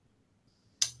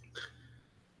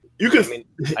 I think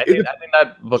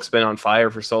that book's been on fire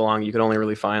for so long. You can only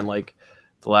really find like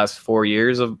the last 4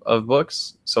 years of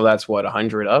books. So that's what,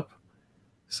 100 up.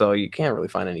 So you can't really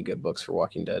find any good books for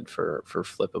Walking Dead for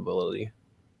flippability,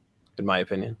 in my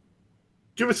opinion.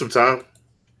 Give it some time.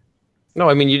 No,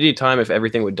 I mean you need time if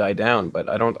everything would die down, but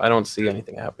I don't see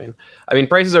anything happening. I mean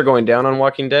prices are going down on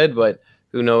Walking Dead, but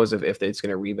who knows if it's going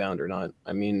to rebound or not.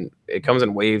 I mean, it comes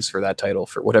in waves for that title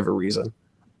for whatever reason.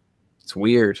 It's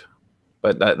weird,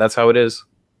 but that's how it is.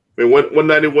 I mean,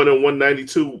 191 and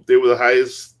 192, they were the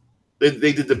highest. They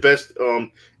did the best in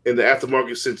the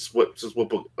aftermarket since what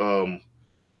book?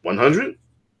 100?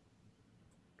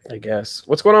 I guess.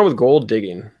 What's going on with gold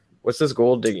digging? What's this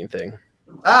gold digging thing?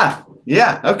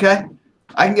 Yeah, okay.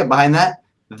 I can get behind that.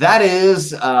 That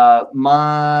is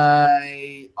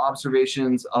my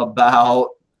observations about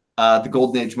the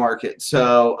Golden Age market.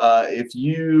 So if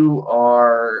you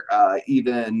are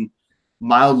even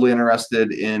mildly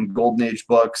interested in Golden Age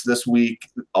books, this week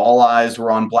all eyes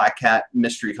were on Black Cat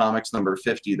Mystery Comics number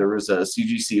 50. There was a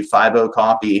CGC 5.0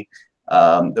 copy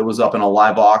that was up in a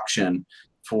live auction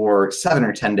for 7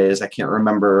 or 10 days. I can't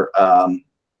remember.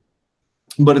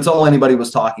 But it's all anybody was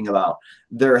talking about.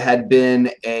 There had been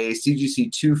a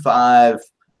CGC 2.5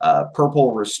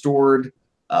 purple restored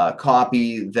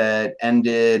copy that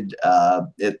ended I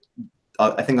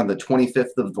think on the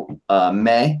 25th of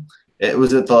May. It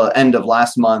was at the end of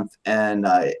last month, and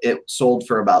it sold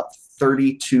for about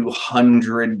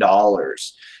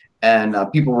 $3,200. And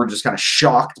people were just kind of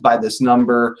shocked by this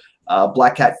number.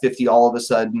 Black Cat 50 all of a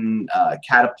sudden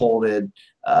catapulted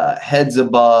heads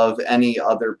above any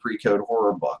other pre-code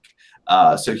horror book.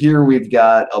 So here we've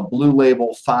got a Blue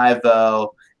Label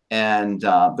 5.0, and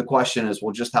the question is,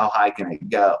 well, just how high can it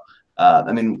go?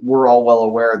 I mean, we're all well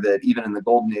aware that even in the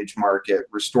Golden Age market,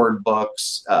 restored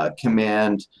books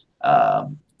command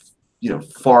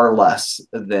far less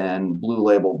than Blue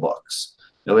Label books.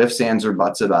 No ifs, ands, or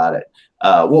buts about it.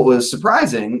 What was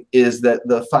surprising is that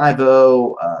the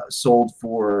 5.0 sold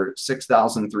for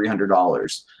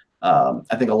 $6,300.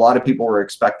 I think a lot of people were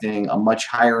expecting a much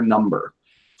higher number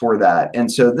for that.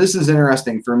 And so this is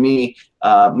interesting for me.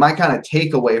 My kind of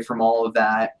takeaway from all of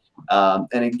that,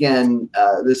 and again,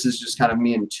 this is just kind of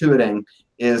me intuiting,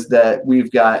 is that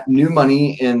we've got new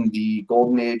money in the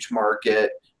Golden Age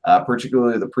market,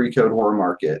 particularly the pre-code horror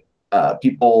market.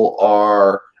 People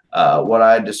are what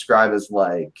I describe as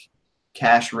like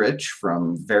cash rich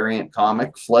from variant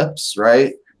comic flips,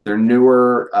 right? They're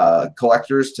newer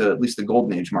collectors to at least the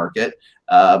golden age market,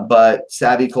 but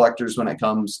savvy collectors when it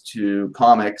comes to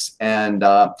comics. And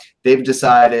they've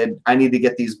decided, I need to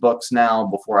get these books now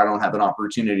before I don't have an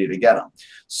opportunity to get them.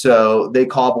 So they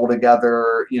cobble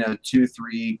together, you know, 2,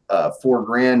 3, $4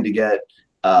 grand to get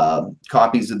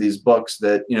copies of these books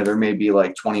that, you know, there may be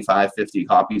like 25, 50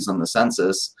 copies on the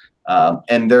census.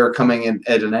 And they're coming in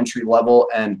at an entry level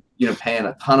and, you know, paying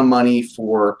a ton of money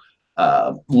for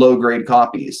low grade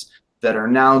copies that are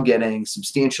now getting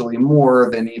substantially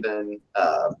more than even,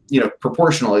 you know,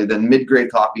 proportionally than mid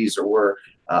grade copies or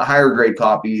higher grade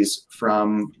copies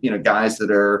from, you know, guys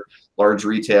that are large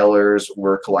retailers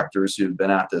or collectors who've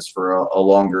been at this for a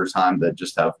longer time that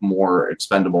just have more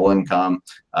expendable income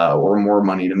or more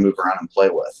money to move around and play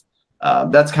with.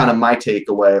 That's kind of my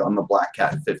takeaway on the Black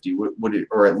Cat 50,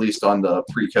 or at least on the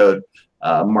pre-code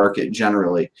market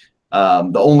generally.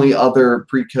 The only other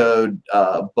pre-code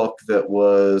book that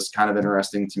was kind of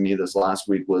interesting to me this last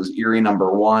week was Eerie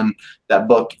 #1. That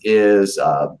book is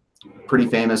pretty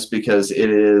famous because it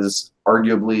is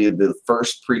arguably the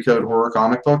first pre-code horror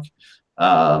comic book,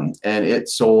 and it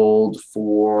sold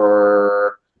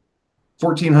for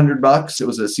 $1,400. It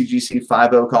was a CGC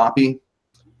 5.0 copy.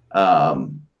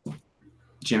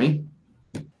 Jimmy?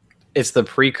 It's the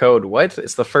pre-code what?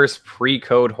 It's the first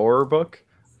pre-code horror book?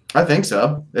 I think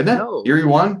so. Isn't it? No. Eerie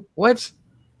 1? What?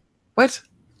 What?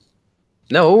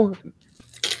 No.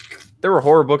 There were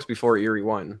horror books before Eerie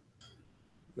 1.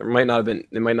 There might not have been.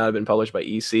 It might not have been published by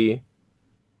EC,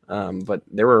 but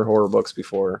there were horror books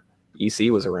before EC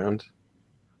was around.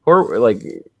 Horror, like.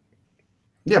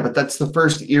 Yeah, but that's the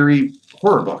first Eerie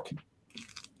horror book.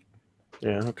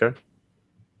 Yeah. Okay.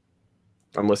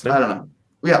 I'm listening. I don't know.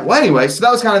 Yeah. Well, anyway, so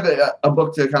that was kind of a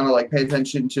book to kind of like pay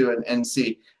attention to and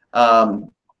see.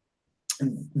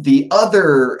 The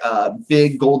other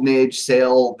big Golden Age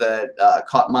sale that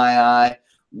caught my eye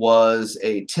was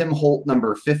a Tim Holt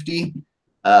 #50.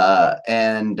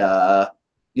 And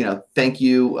you know, thank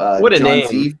you, what a John name.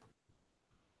 Z.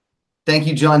 Thank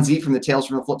you, John Z from the Tales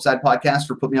from the Flip Side podcast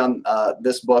for putting me on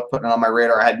this book, putting it on my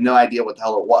radar. I had no idea what the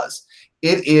hell it was.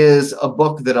 It is a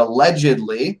book that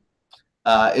allegedly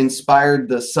inspired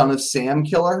the Son of Sam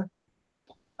killer.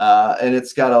 And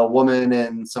it's got a woman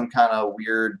in some kind of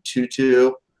weird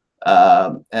tutu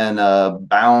and a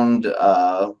bound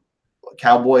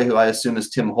cowboy who I assume is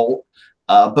Tim Holt.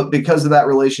 But because of that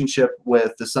relationship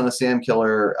with the Son of Sam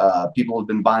killer, people have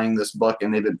been buying this book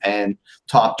and they've been paying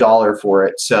top dollar for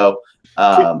it. So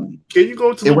can you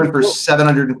go into it went for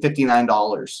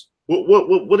 $759.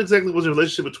 What exactly was the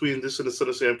relationship between this and the Son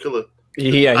of Sam killer?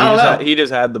 Yeah, he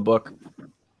just had the book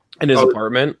in his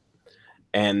apartment.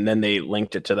 And then they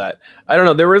linked it to that. I don't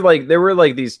know. There were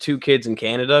like these two kids in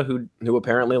Canada who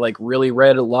apparently like really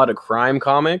read a lot of crime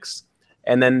comics,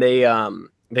 and then they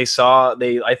saw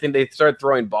I think they started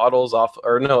throwing bottles off,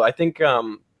 or no, I think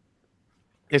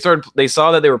they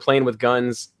saw that they were playing with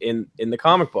guns in the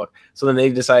comic book. So then they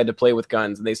decided to play with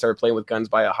guns, and they started playing with guns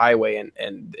by a highway,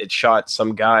 and it shot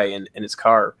some guy in his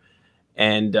car,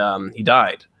 and he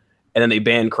died. And then they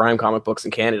banned crime comic books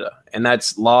in Canada, and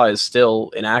that law is still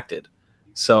enacted.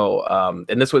 So,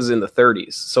 and this was in the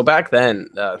 30s. So back then,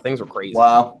 things were crazy.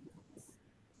 Wow.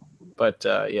 But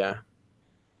yeah,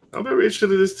 I'm very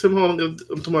interested in this Tim Holt. I'm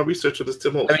doing my research on this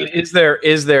Tim Holt. I mean,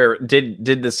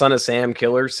 did the Son of Sam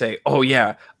killer say, "Oh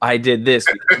yeah, I did this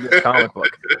because of this comic book"?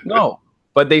 No,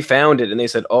 but they found it and they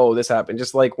said, "Oh, this happened."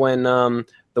 Just like when the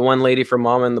one lady from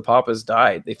Mama and the Papas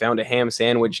died, they found a ham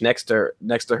sandwich next to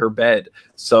her bed.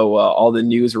 So all the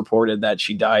news reported that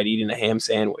she died eating a ham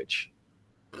sandwich.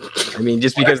 I mean,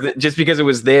 just because it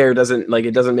was there doesn't make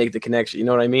the connection. You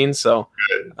know what I mean? So,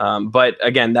 but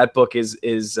again, that book is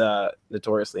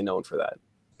notoriously known for that.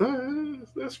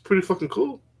 That's pretty fucking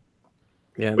cool.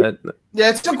 Yeah,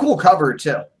 it's a cool cover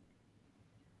too.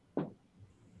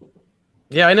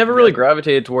 Yeah, I never really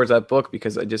gravitated towards that book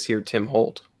because I just hear Tim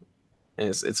Holt, and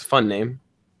it's a fun name.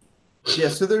 Yeah,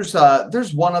 so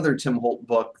there's one other Tim Holt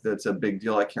book that's a big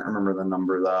deal. I can't remember the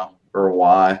number though or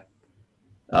why.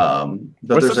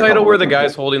 What's the title where the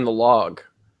guy's holding the log?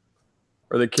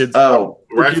 Or the kids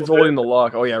kids holding the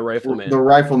log. Oh yeah, Rifleman. The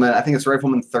Rifleman. I think it's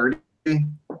Rifleman 30.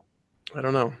 I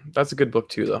don't know. That's a good book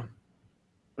too though.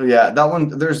 Yeah, that one,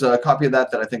 there's a copy of that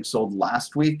I think sold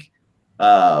last week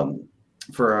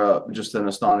for just an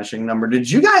astonishing number.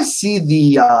 Did you guys see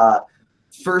the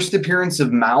first appearance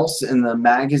of Mouse in the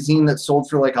magazine that sold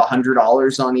for like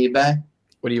 $100 on eBay?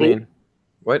 What do you mean?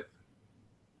 What?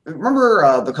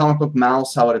 Remember the comic book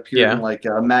Mouse, how it appeared in like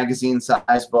a magazine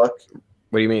size book?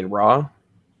 What do you mean, Raw?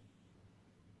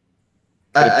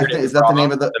 I think, is that the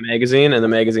name of the magazine? And the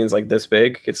magazine's like this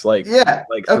big. It's like yeah,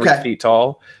 like 3 feet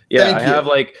tall. Yeah, Thank I you. have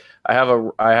like I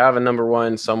have a number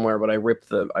 1 somewhere, but I ripped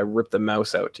the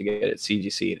mouse out to get it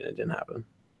CGC'd and it didn't happen.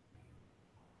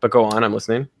 But go on, I'm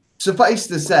listening. Suffice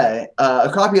to say,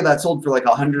 a copy of that sold for like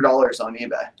 $100 on eBay.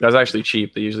 That was actually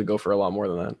cheap. They usually go for a lot more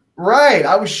than that. Right.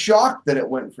 I was shocked that it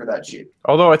went for that cheap.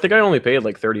 Although I think I only paid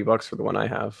like $30 for the one I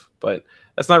have, but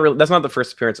that's not the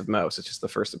first appearance of Mouse. It's just the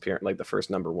first appearance, like the first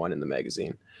number 1 in the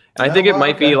magazine. And I think it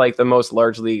might be like the most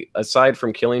largely, aside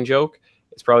from Killing Joke,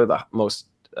 it's probably the most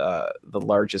the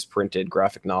largest printed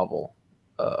graphic novel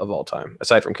of all time,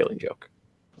 aside from Killing Joke.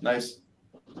 Nice.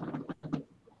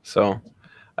 So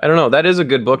I don't know. That is a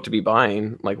good book to be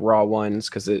buying, like raw ones,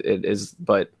 because it is.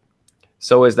 But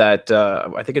so is that.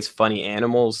 I think it's Funny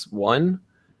Animals 1.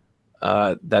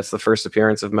 That's the first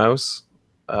appearance of Mouse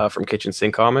from Kitchen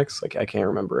Sink Comics. Like I can't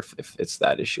remember if it's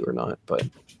that issue or not, but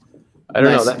I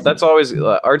don't know. That's always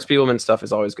Art Spiegelman stuff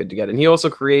is always good to get. And he also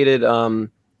created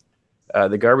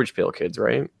the Garbage Pail Kids,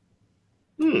 right?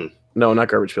 No, not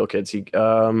Garbage Pail Kids. He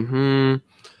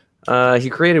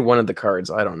created one of the cards.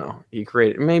 I don't know.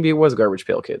 Maybe it was Garbage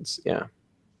Pail Kids. Yeah.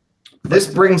 This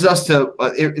brings us to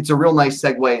it's a real nice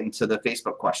segue into the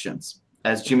Facebook questions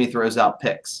as Jimmy throws out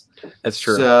picks. That's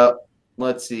true. So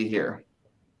let's see here.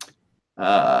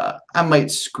 I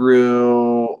might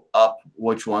screw up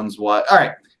which one's what. All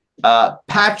right.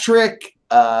 Patrick.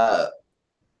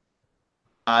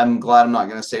 I'm glad I'm not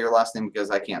going to say your last name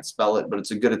because I can't spell it, but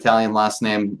it's a good Italian last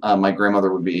name. My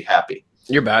grandmother would be happy.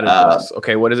 You're bad at this.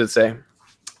 Okay, what does it say?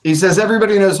 He says,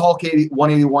 everybody knows Hulk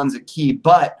 181's a key,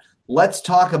 but let's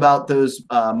talk about those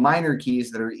minor keys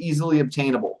that are easily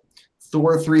obtainable.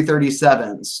 Thor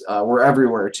 337s were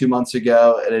everywhere 2 months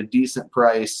ago at a decent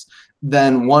price.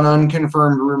 Then one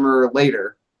unconfirmed rumor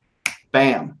later,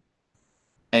 bam,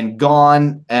 and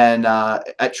gone and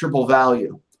at triple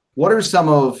value. What are some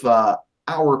of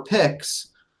our picks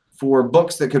for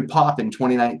books that could pop in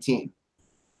 2019?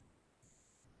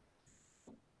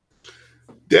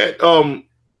 That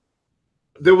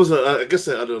there was I guess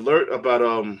an alert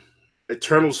about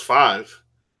Eternals 5.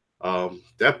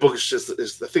 That book is I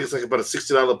think it's like about a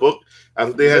 $60 book.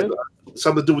 And they had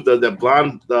something to do with the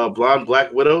blonde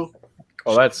Black Widow.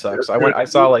 Oh, that sucks. I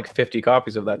saw like 50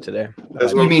 copies of that today.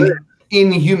 That's what you mean.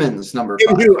 Inhumans number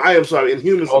 5. I am sorry,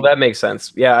 Inhumans. Oh, that makes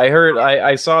sense. Yeah,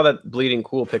 I saw that Bleeding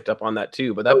Cool picked up on that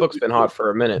too, but that book's been hot for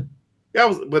a minute.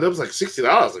 Yeah, but it was like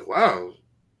 $60. Like, wow.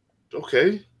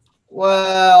 Okay.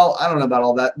 Well, I don't know about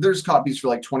all that. There's copies for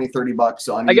like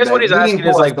 $20-30 on eBay. I guess what he's asking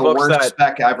is like the books worst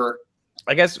spec ever.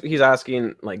 I guess he's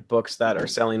asking like books that are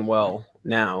selling well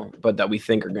now, but that we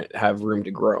think are going to have room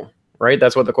to grow. Right?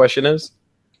 That's what the question is.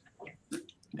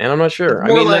 And I'm not sure. I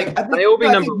mean, like, Niobe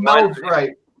number 1,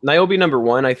 right? Niobe number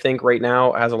 1, I think right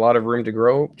now has a lot of room to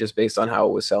grow just based on how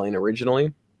it was selling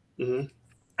originally. Mm-hmm.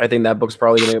 I think that book's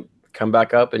probably going to come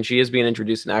back up, and she is being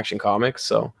introduced in Action Comics,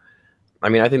 so I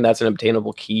mean, I think that's an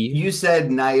obtainable key. You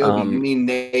said Niobe. You mean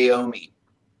Naomi.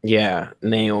 Yeah,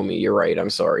 Naomi. You're right. I'm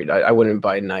sorry. I wouldn't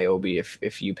buy Niobe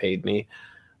if you paid me.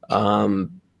 But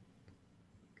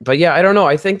yeah, I don't know.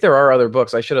 I think there are other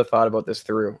books. I should have thought about this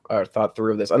through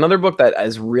this. Another book that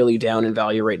is really down in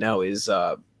value right now is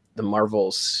the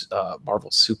Marvel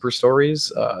Super Stories.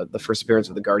 The first appearance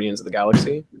of the Guardians of the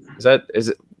Galaxy. Is it?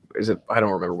 I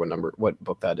don't remember what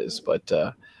book that is, but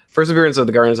first appearance of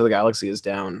the Guardians of the Galaxy is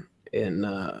down.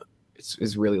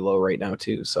 Is really low right now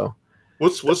too. So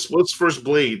what's First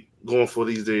Blade going for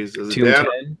these days? Is it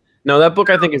down? No, that book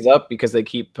I think is up because they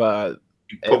keep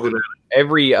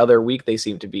every other week they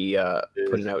seem to be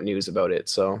putting out news about it.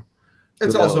 So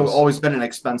it's also always been an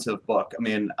expensive book. I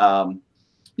mean,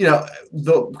 you know,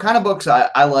 the kind of books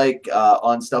I like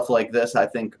on stuff like this, I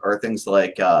think, are things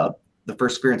like the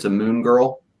first appearance of Moon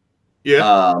Girl.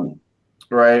 Yeah.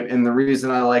 Right. And the reason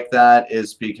I like that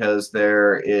is because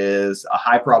there is a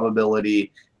high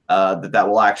probability that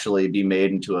will actually be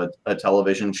made into a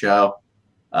television show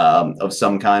of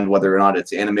some kind, whether or not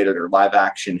it's animated or live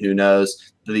action, who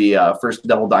knows. The first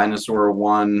Devil Dinosaur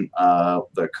one,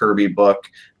 the Kirby book,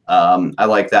 I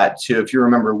like that too. If you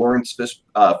remember, Lawrence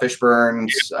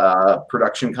Fishburne's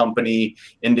production company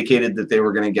indicated that they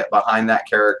were going to get behind that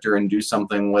character and do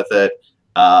something with it.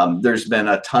 There's been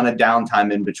a ton of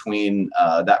downtime in between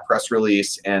that press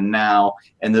release and now,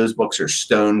 and those books are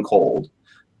stone cold.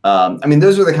 I mean,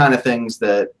 those are the kind of things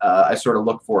that I sort of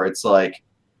look for. It's like,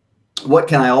 what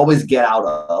can I always get out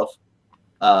of?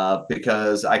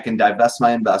 Because I can divest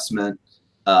my investment,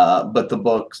 but the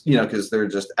books, you know, because they're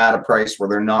just at a price where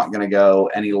they're not going to go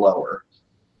any lower.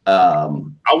 I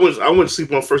wouldn't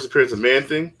sleep on first appearance of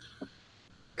Man-Thing.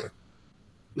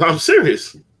 No, I'm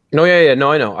serious. No, yeah,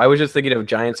 no, I know. I was just thinking of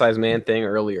Giant Size Man thing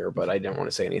earlier, but I didn't want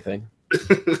to say anything.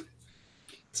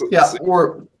 Yeah,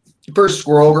 or First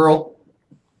Squirrel Girl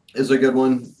is a good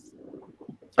one.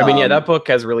 I mean, yeah, that book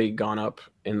has really gone up,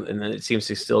 and then it seems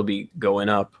to still be going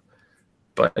up.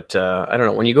 But I don't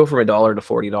know, when you go from $1 to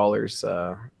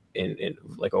 $40 in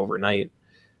like overnight,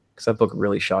 because that book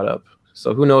really shot up.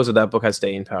 So who knows if that book has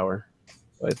staying power?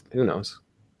 But who knows?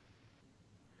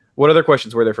 What other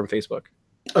questions were there from Facebook?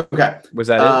 Okay. Was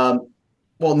that it?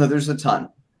 Well, no, there's a ton.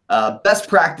 Best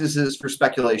practices for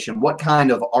speculation. What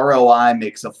kind of ROI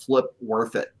makes a flip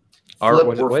worth it?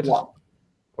 Flip or flop?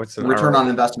 What's an return ROI? on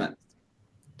investment?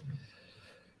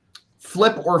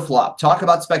 Flip or flop. Talk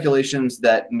about speculations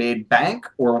that made bank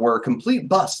or were complete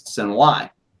busts and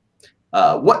why.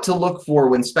 What to look for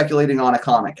when speculating on a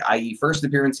comic, i.e. first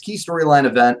appearance, key storyline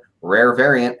event, rare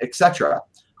variant, etc.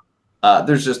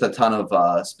 There's just a ton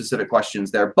of specific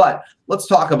questions there, but let's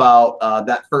talk about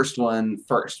that first one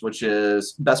first, which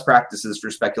is best practices for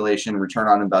speculation, return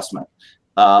on investment.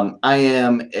 I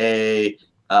am a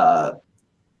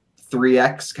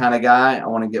 3x kind of guy. I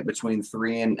want to get between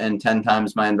 3 and 10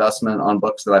 times my investment on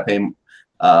books that I pay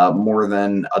more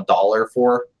than $1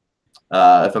 for.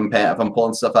 If I'm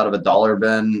pulling stuff out of a dollar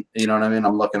bin, you know what I mean?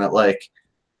 I'm looking at like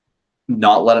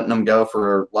not letting them go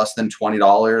for less than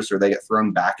 $20, or they get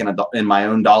thrown back in my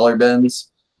own dollar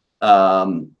bins.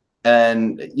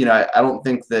 And you know, I don't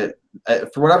think that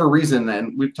for whatever reason,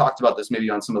 and we've talked about this maybe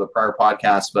on some of the prior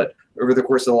podcasts, but over the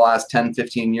course of the last 10,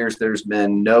 15 years, there's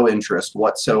been no interest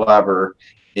whatsoever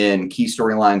in key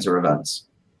storylines or events.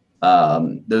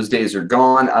 Those days are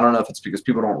gone. I don't know if it's because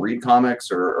people don't read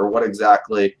comics or what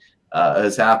exactly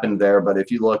has happened there. But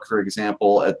if you look, for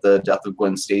example, at the death of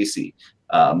Gwen Stacy,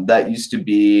 that used to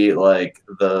be like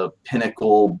the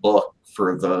pinnacle book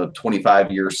for the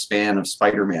 25-year span of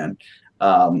Spider-Man.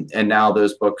 And now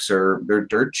those books they're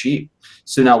dirt cheap.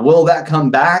 So now will that come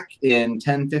back in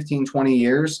 10, 15, 20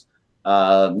 years?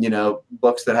 You know,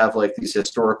 books that have like these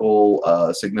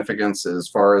historical significance as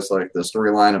far as like the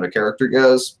storyline of a character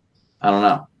goes. I don't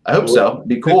know. I hope so. It'd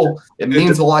be cool. It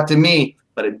means a lot to me,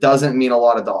 but it doesn't mean a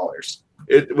lot of dollars.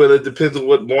 Well, it depends on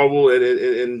what Marvel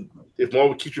and if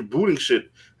Marvel keeps rebooting shit.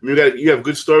 I mean, you have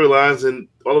good storylines, and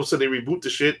all of a sudden they reboot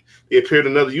the shit. They appear in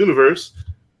another universe.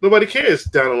 Nobody cares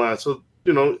down the line. So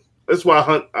you know that's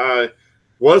why I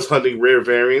was hunting rare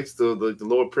variants, the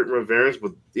lower print run variants.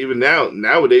 But even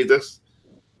nowadays, that's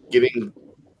getting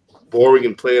boring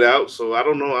and played out. So I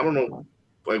don't know.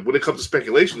 Like when it comes to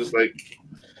speculation, it's like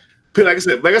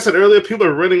I said earlier, people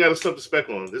are running out of stuff to spec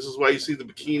on. This is why you see the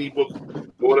bikini book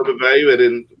going up in value, and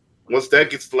then once that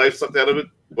gets the life sucked out of it,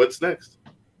 what's next?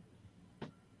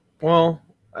 Well,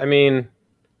 I mean,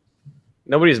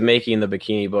 nobody's making the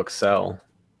bikini book sell,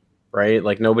 right?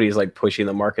 Like nobody's like pushing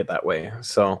the market that way.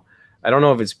 So I don't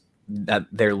know if it's that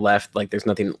they're left, like there's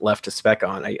nothing left to spec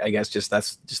on. I guess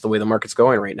that's just the way the market's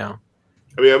going right now.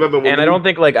 I mean, I remember I don't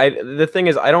think the thing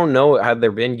is, I don't know, have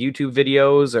there been YouTube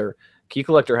videos or Key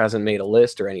Collector hasn't made a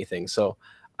list or anything. So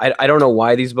I don't know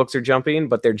why these books are jumping,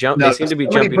 but they seem to be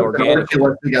jumping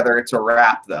organically. Together, it's a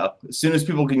wrap though. As soon as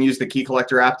people can use the Key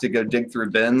Collector app to go dig through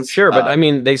bins. Sure, but I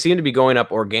mean, they seem to be going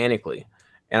up organically.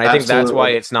 And I think that's why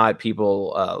it's not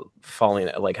people falling,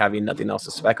 like having nothing else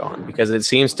to spec on, because it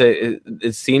seems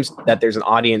that there's an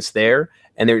audience there,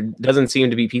 and there doesn't seem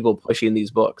to be people pushing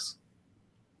these books.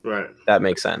 Right. That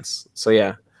makes sense. So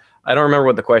yeah, I don't remember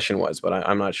what the question was, but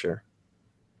I'm not sure.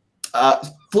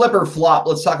 Flip or flop.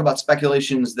 Let's talk about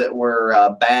speculations that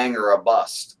were bang or a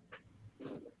bust.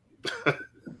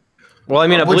 Well, I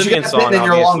mean, Oblivion Song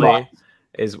obviously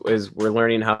is we're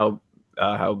learning how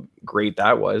great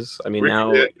that was. I mean,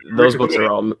 those books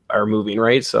are moving,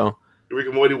 right? So Rick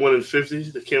and Morty 1 in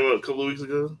 50 that came out a couple of weeks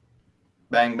ago.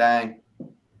 Bang bang.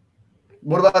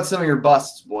 What about some of your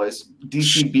busts, boys?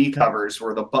 DCB covers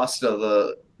were the bust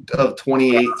of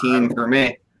 2018 for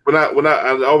me. When I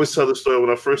always tell the story, when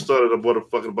I first started, I bought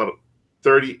about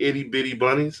 30 itty bitty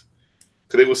bunnies.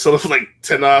 Cause they would sell it for like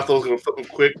 $10. I was gonna flip them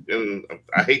quick, and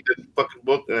I hate that fucking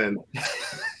book. And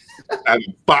I have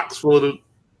a box full of the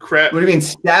crap. What do you mean,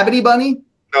 Stabbity Bunny?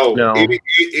 No.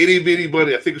 Itty bitty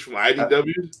bunny. I think it's from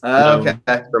IDW. Okay.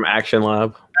 From Action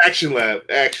Lab. Action Lab.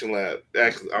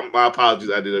 My apologies,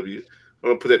 IDW. I'm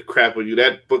gonna put that crap on you.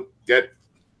 That book.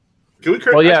 Can we?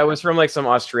 Well, yeah, it was from like some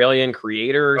Australian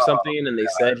creator or something, and they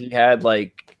said he had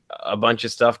like a bunch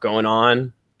of stuff going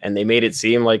on, and they made it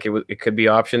seem like it could be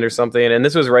optioned or something. And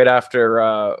this was right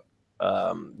after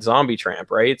Zombie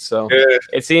Tramp, right? So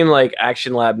It seemed like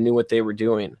Action Lab knew what they were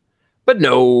doing, but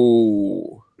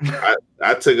no.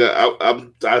 I took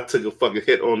a fucking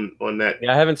hit on that.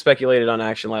 Yeah, I haven't speculated on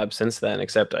Action Lab since then,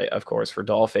 except of course for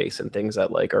Dollface and things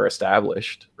that like are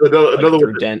established. Another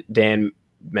through one, Dan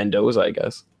Mendoza, I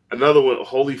guess. Another one.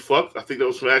 Holy fuck! I think that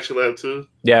was from Action Lab too.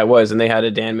 Yeah, it was, and they had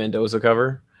a Dan Mendoza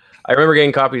cover. I remember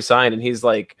getting copies signed, and he's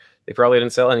like, "They probably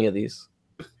didn't sell any of these."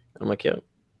 I'm like, "Yeah."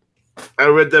 I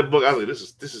read that book. I was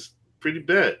like, "This is pretty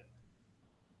bad.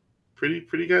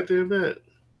 Pretty goddamn bad."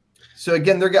 So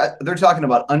again, they're talking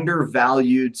about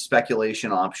undervalued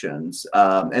speculation options,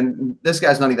 and this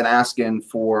guy's not even asking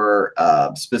for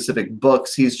specific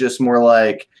books. He's just more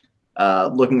like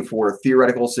looking for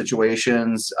theoretical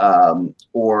situations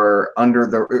or under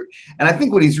the. And I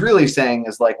think what he's really saying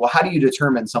is like, well, how do you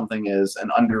determine something is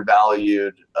an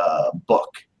undervalued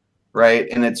book, right?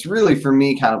 And it's really for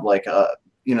me kind of like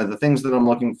the things that I'm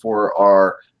looking for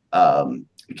are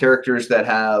characters that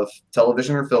have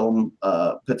television or film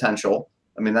potential.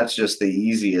 I mean, that's just the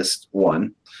easiest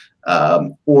one.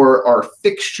 Or are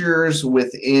fixtures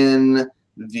within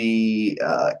the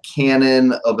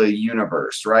canon of a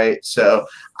universe, right? So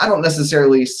I don't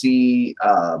necessarily see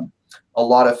a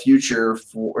lot of future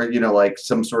for, like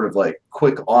some sort of like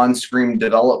quick on-screen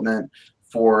development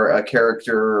for a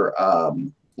character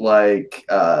like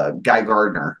Guy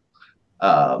Gardner.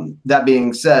 That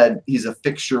being said, he's a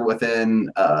fixture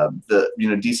within the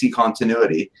DC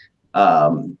continuity.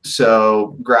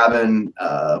 So grabbing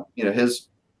his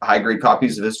high grade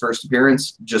copies of his first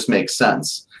appearance just makes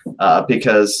sense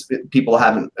because people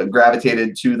haven't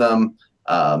gravitated to them.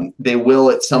 They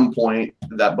will at some point.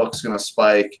 That book's going to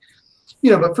spike.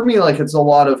 But for me, like it's a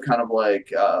lot of kind of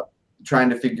like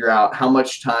trying to figure out how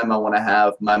much time I want to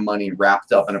have my money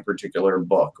wrapped up in a particular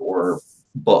book or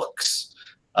books.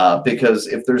 Because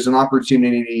if there's an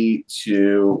opportunity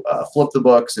to flip the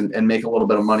books and make a little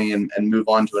bit of money and move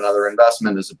on to another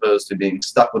investment as opposed to being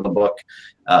stuck with a book,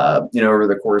 over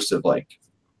the course of like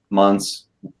months,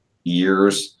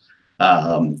 years,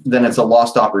 then it's a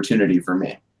lost opportunity for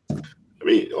me. I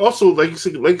mean, also like you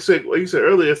said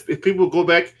earlier, if people go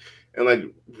back and like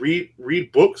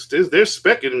read books, there's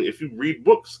specking if you read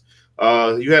books.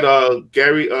 You had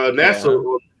Gary Nassau.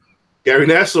 Yeah. Gary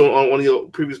Nassau on one of your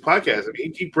previous podcasts. I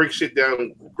mean, he breaks shit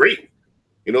down great,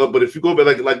 But if you go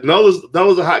back, like Null's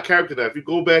a hot character now. If you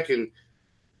go back and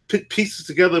pick pieces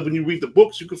together when you read the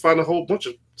books, you can find a whole bunch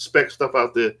of spec stuff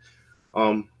out there.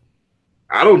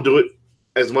 I don't do it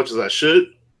as much as I should,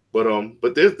 but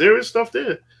there is stuff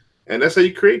there, and that's how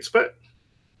you create spec.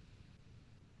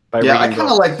 Yeah, I kind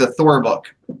of like the Thor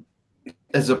book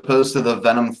as opposed to the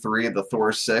Venom 3, the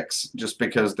Thor 6, just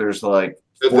because there's like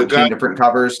 14 different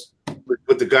covers.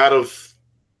 With the God of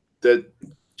the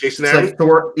Jason Aaron? Like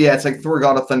Thor, yeah, it's like Thor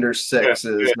God of Thunder 6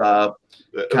 is kind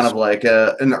of like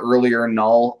an earlier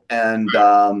Null. And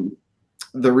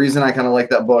the reason I kind of like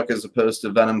that book as opposed to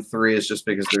Venom 3 is just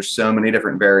because there's so many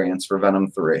different variants for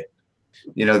Venom 3.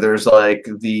 There's like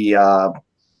the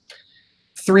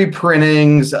 3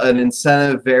 printings, an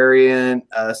incentive variant,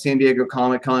 San Diego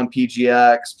Comic-Con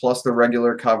PGX, plus the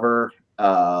regular cover. You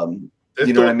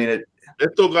know what I mean?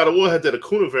 That Thor God of War had that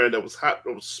Acuna variant that was hot,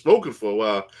 that was smoking for a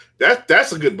while.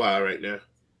 That's a good buy right now.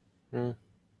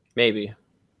 Maybe.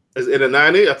 In a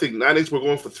 9.8, I think 9.8s were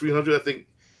going for 300. I think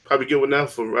probably get one now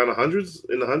for around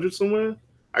in the hundreds somewhere.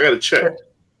 I got to check.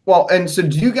 Well, and so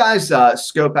do you guys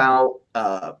scope out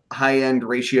high-end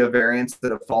ratio variants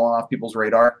that have fallen off people's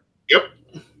radar? Yep.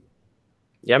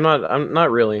 Yeah, I'm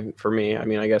not really for me. I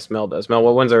mean, I guess Mel does. Mel,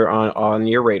 what ones are on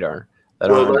your radar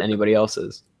that aren't on anybody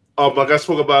else's? Like I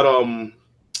spoke about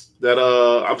that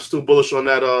I'm still bullish on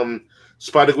that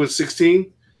Spider-Gwen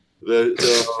 16. I'm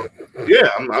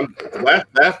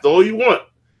laugh all you want.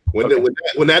 When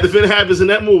that event happens in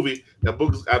that movie, I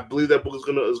believe that book is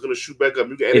gonna shoot back up.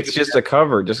 It's just a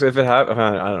cover. Just if it happens,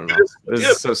 I don't know. This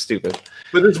is so stupid.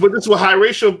 But this is what high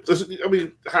ratio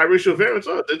variants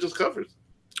are. They're just covers.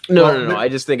 No. I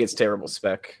just think it's terrible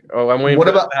spec. I'm waiting for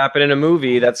it to happen in a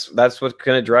movie. That's what's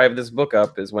going to drive this book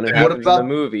up is when it happens in the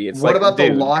movie. It's what about the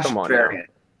Losh variant?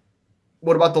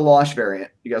 What about the Losh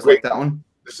variant? You guys like that one?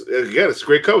 It's a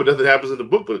great cover. Nothing happens in the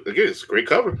book, but again, it's a great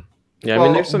cover. Yeah, I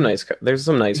mean, there's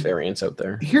some nice variants out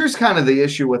there. Here's kind of the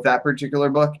issue with that particular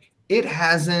book. It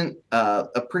hasn't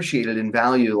appreciated in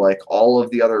value like all of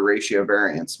the other ratio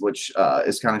variants, which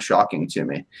is kind of shocking to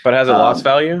me. But has it lost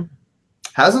value?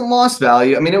 Hasn't lost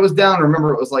value. I mean, it was down.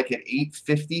 Remember, it was like at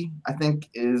 $8.50. I think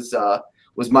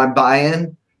was my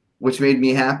buy-in, which made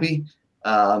me happy.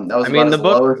 That was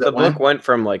the book went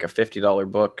from like a $50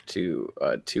 book to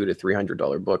a $200 to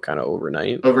 $300 book kind of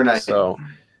overnight. So,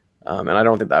 and I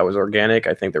don't think that was organic.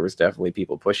 I think there was definitely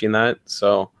people pushing that.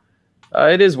 So,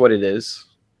 it is what it is.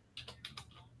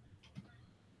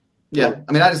 Yeah,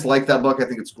 I mean, I just like that book. I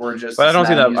think it's gorgeous. But I don't It's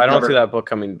see that. Matthew's I don't cover. see that book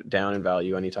coming down in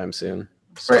value anytime soon.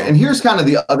 So. Right, and here's kind of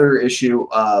the other issue.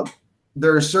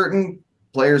 There are certain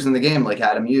players in the game, like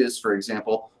Adam Hughes, for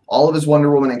example. All of his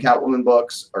Wonder Woman and Catwoman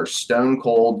books are stone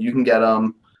cold. You can get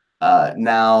them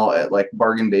now at like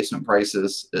bargain basement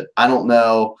prices. I don't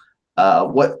know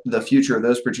what the future of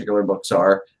those particular books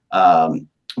are,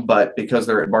 but because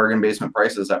they're at bargain basement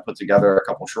prices, I put together a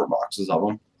couple short boxes of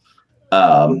them.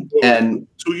 And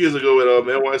 2 years ago at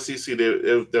NYCC,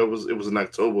 it was in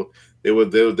October.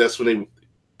 That's when they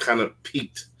kind of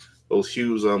peaked those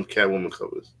Hughes Catwoman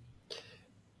covers.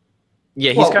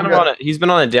 Yeah, he's been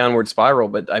on a downward spiral,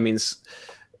 but I mean,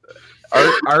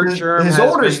 Archer, his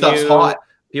older stuff's hot.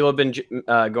 People have been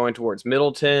going towards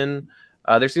Middleton.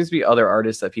 There seems to be other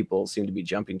artists that people seem to be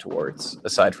jumping towards,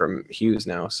 aside from Hughes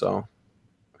now. So,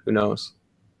 who knows?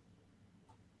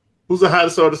 Who's the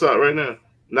hottest artist out right now?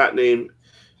 Not named.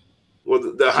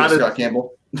 Well, the hottest. Scott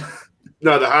Campbell.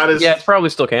 No, the hottest. Yeah, it's probably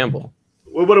still Campbell.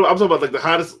 What I'm talking about, like the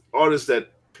hottest artist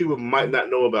that people might not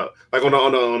know about, like on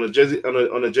a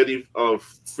Jetty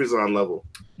Frizon level.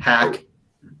 Hack.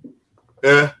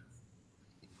 Yeah.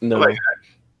 No. I like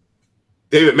Hack.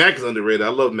 David Mack is underrated. I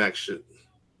love Mack shit.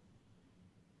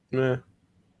 Yeah.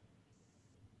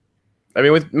 I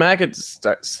mean, with Mack,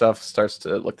 stuff starts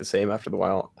to look the same after the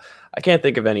while. I can't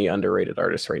think of any underrated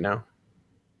artists right now.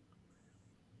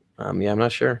 Yeah, I'm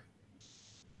not sure.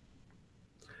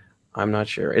 I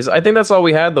think that's all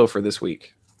we had though for this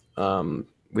week.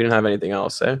 We didn't have anything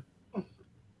else, eh?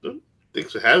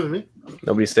 Thanks for having me.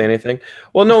 Nobody say anything.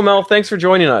 Well, no, Mel, thanks for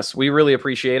joining us. We really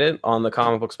appreciate it on the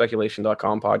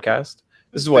comicbookspeculation.com podcast.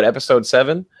 This is what, episode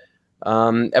 7?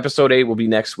 Episode 8 will be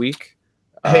next week.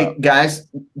 Hey guys,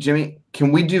 Jimmy,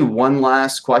 can we do one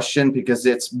last question? Because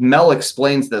Mel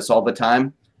explains this all the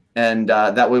time, and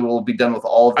that way we'll be done with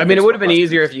all of the I mean, it would have been questions.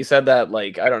 easier if you said that,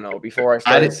 like, I don't know, before I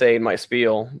started saying my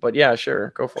spiel. But yeah,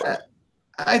 sure, go for it.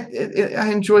 I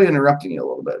enjoy interrupting you a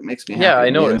little bit. It makes me happy. Yeah, I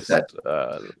noticed.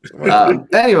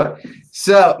 Anyway,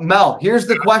 so Mel, here's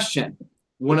the question.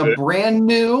 When a brand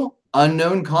new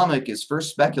unknown comic is first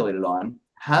speculated on,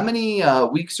 how many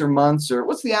weeks or months, or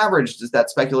what's the average does that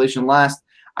speculation last?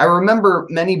 I remember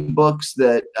many books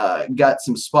that got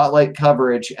some spotlight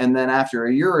coverage, and then after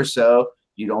a year or so,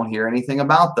 you don't hear anything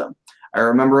about them. I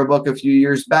remember a book a few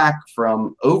years back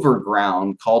from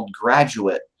Overground called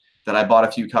Graduate that I bought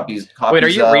a few copies. Wait, are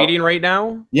you reading right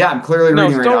now? Yeah, I'm clearly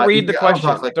reading right now. Don't read the question.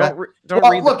 Don't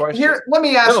read the question. Here, let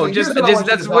me ask you. Just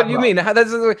that's what you mean. That's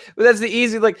the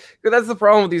easy, like, that's the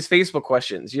problem with these Facebook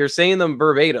questions. You're saying them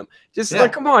verbatim. Just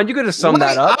like, come on, you could have summed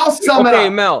that up. I'll sum it up. Okay,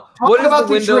 Mel, what is the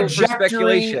window for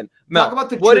speculation? Mel,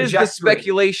 what is the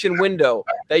speculation window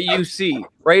that you see?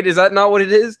 Right? Is that not what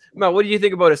it is? Mel, what do you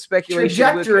think about a speculation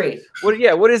trajectory?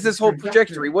 What is this whole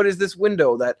trajectory? What is this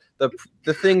window that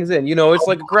the thing's in? You know, it's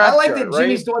like a graph. I like chart, that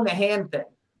Jimmy's doing the hand thing.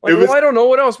 Like, well, I don't know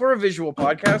what else. We're a visual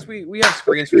podcast. We have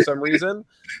screens for some reason.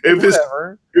 If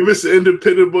it's an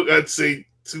independent book, I'd say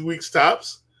 2 weeks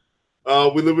tops.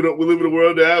 We live in a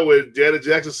world now where Janet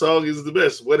Jackson's song is the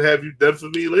best. What have you done for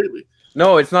me lately?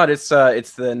 No, it's not. It's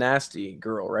the nasty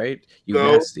girl, right?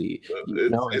 Nasty.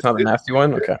 No, it's not the nasty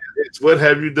one. Okay. It's what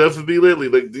have you done for me lately?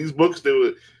 Like these books, they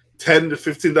were $10 to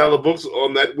 $15 books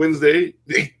on that Wednesday.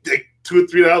 They $2 or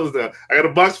 $3 now. I got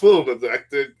a box full of them.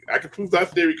 I can prove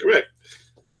that theory correct.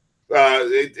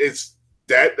 It's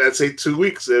that's say 2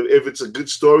 weeks. If it's a good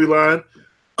storyline,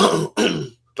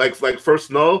 like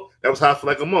First Null, that was hot for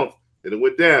like a month. Then it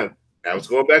went down. Now it's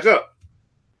going back up.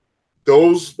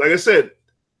 Those, like I said,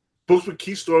 books with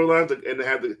key storylines and they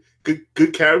have the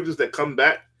good characters that come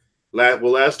back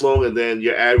will last long, and then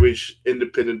your average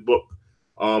independent book.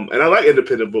 And I like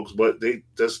independent books, but they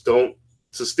just don't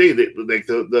sustain it. Like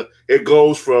it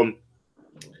goes from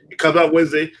it comes out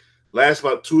Wednesday, lasts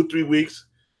about 2 or 3 weeks,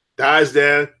 dies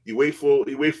down. You wait for a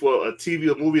TV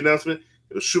or movie announcement.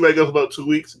 It'll shoot back up about 2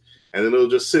 weeks, and then it'll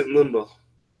just sit in limbo.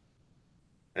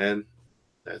 And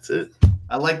that's it.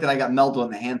 I like that I got Mel doing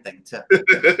the hand thing too.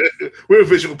 We're a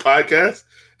visual podcast.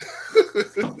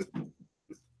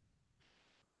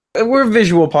 We're a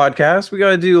visual podcast. We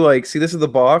got to do see, this is the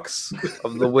box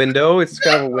of the window. It's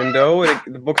kind of a window, and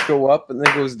the books go up and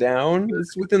then it goes down.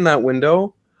 It's within that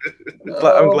window.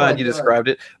 I'm glad you described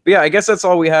it. But yeah, I guess that's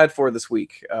all we had for this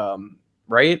week.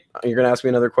 Right? You're going to ask me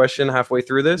another question halfway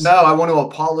through this? No, I want to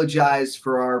apologize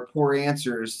for our poor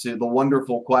answers to the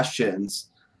wonderful questions.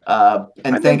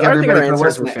 And thank everybody for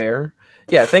listening. Fair.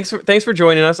 Yeah, thanks for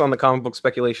joining us on the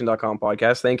comicbookspeculation.com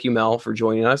podcast. Thank you, Mel, for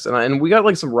joining us. And we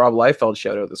got some Rob Liefeld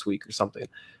shout out this week or something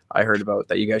I heard about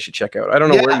that you guys should check out. I don't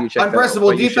know where you check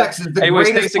Unpressable Defects is the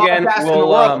Anyways, greatest thanks again. podcast in the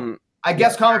world. I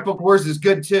guess Comic Book Wars is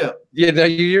good too. Yeah, no,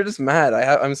 you're just mad.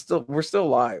 We're still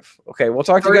live. Okay, we'll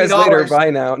talk to you guys later.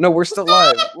 Bye now. No, we're still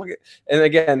live. And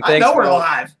again, thanks. I know we're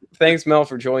live. Thanks, Mel,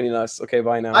 for joining us. Okay,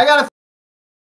 bye now. I gotta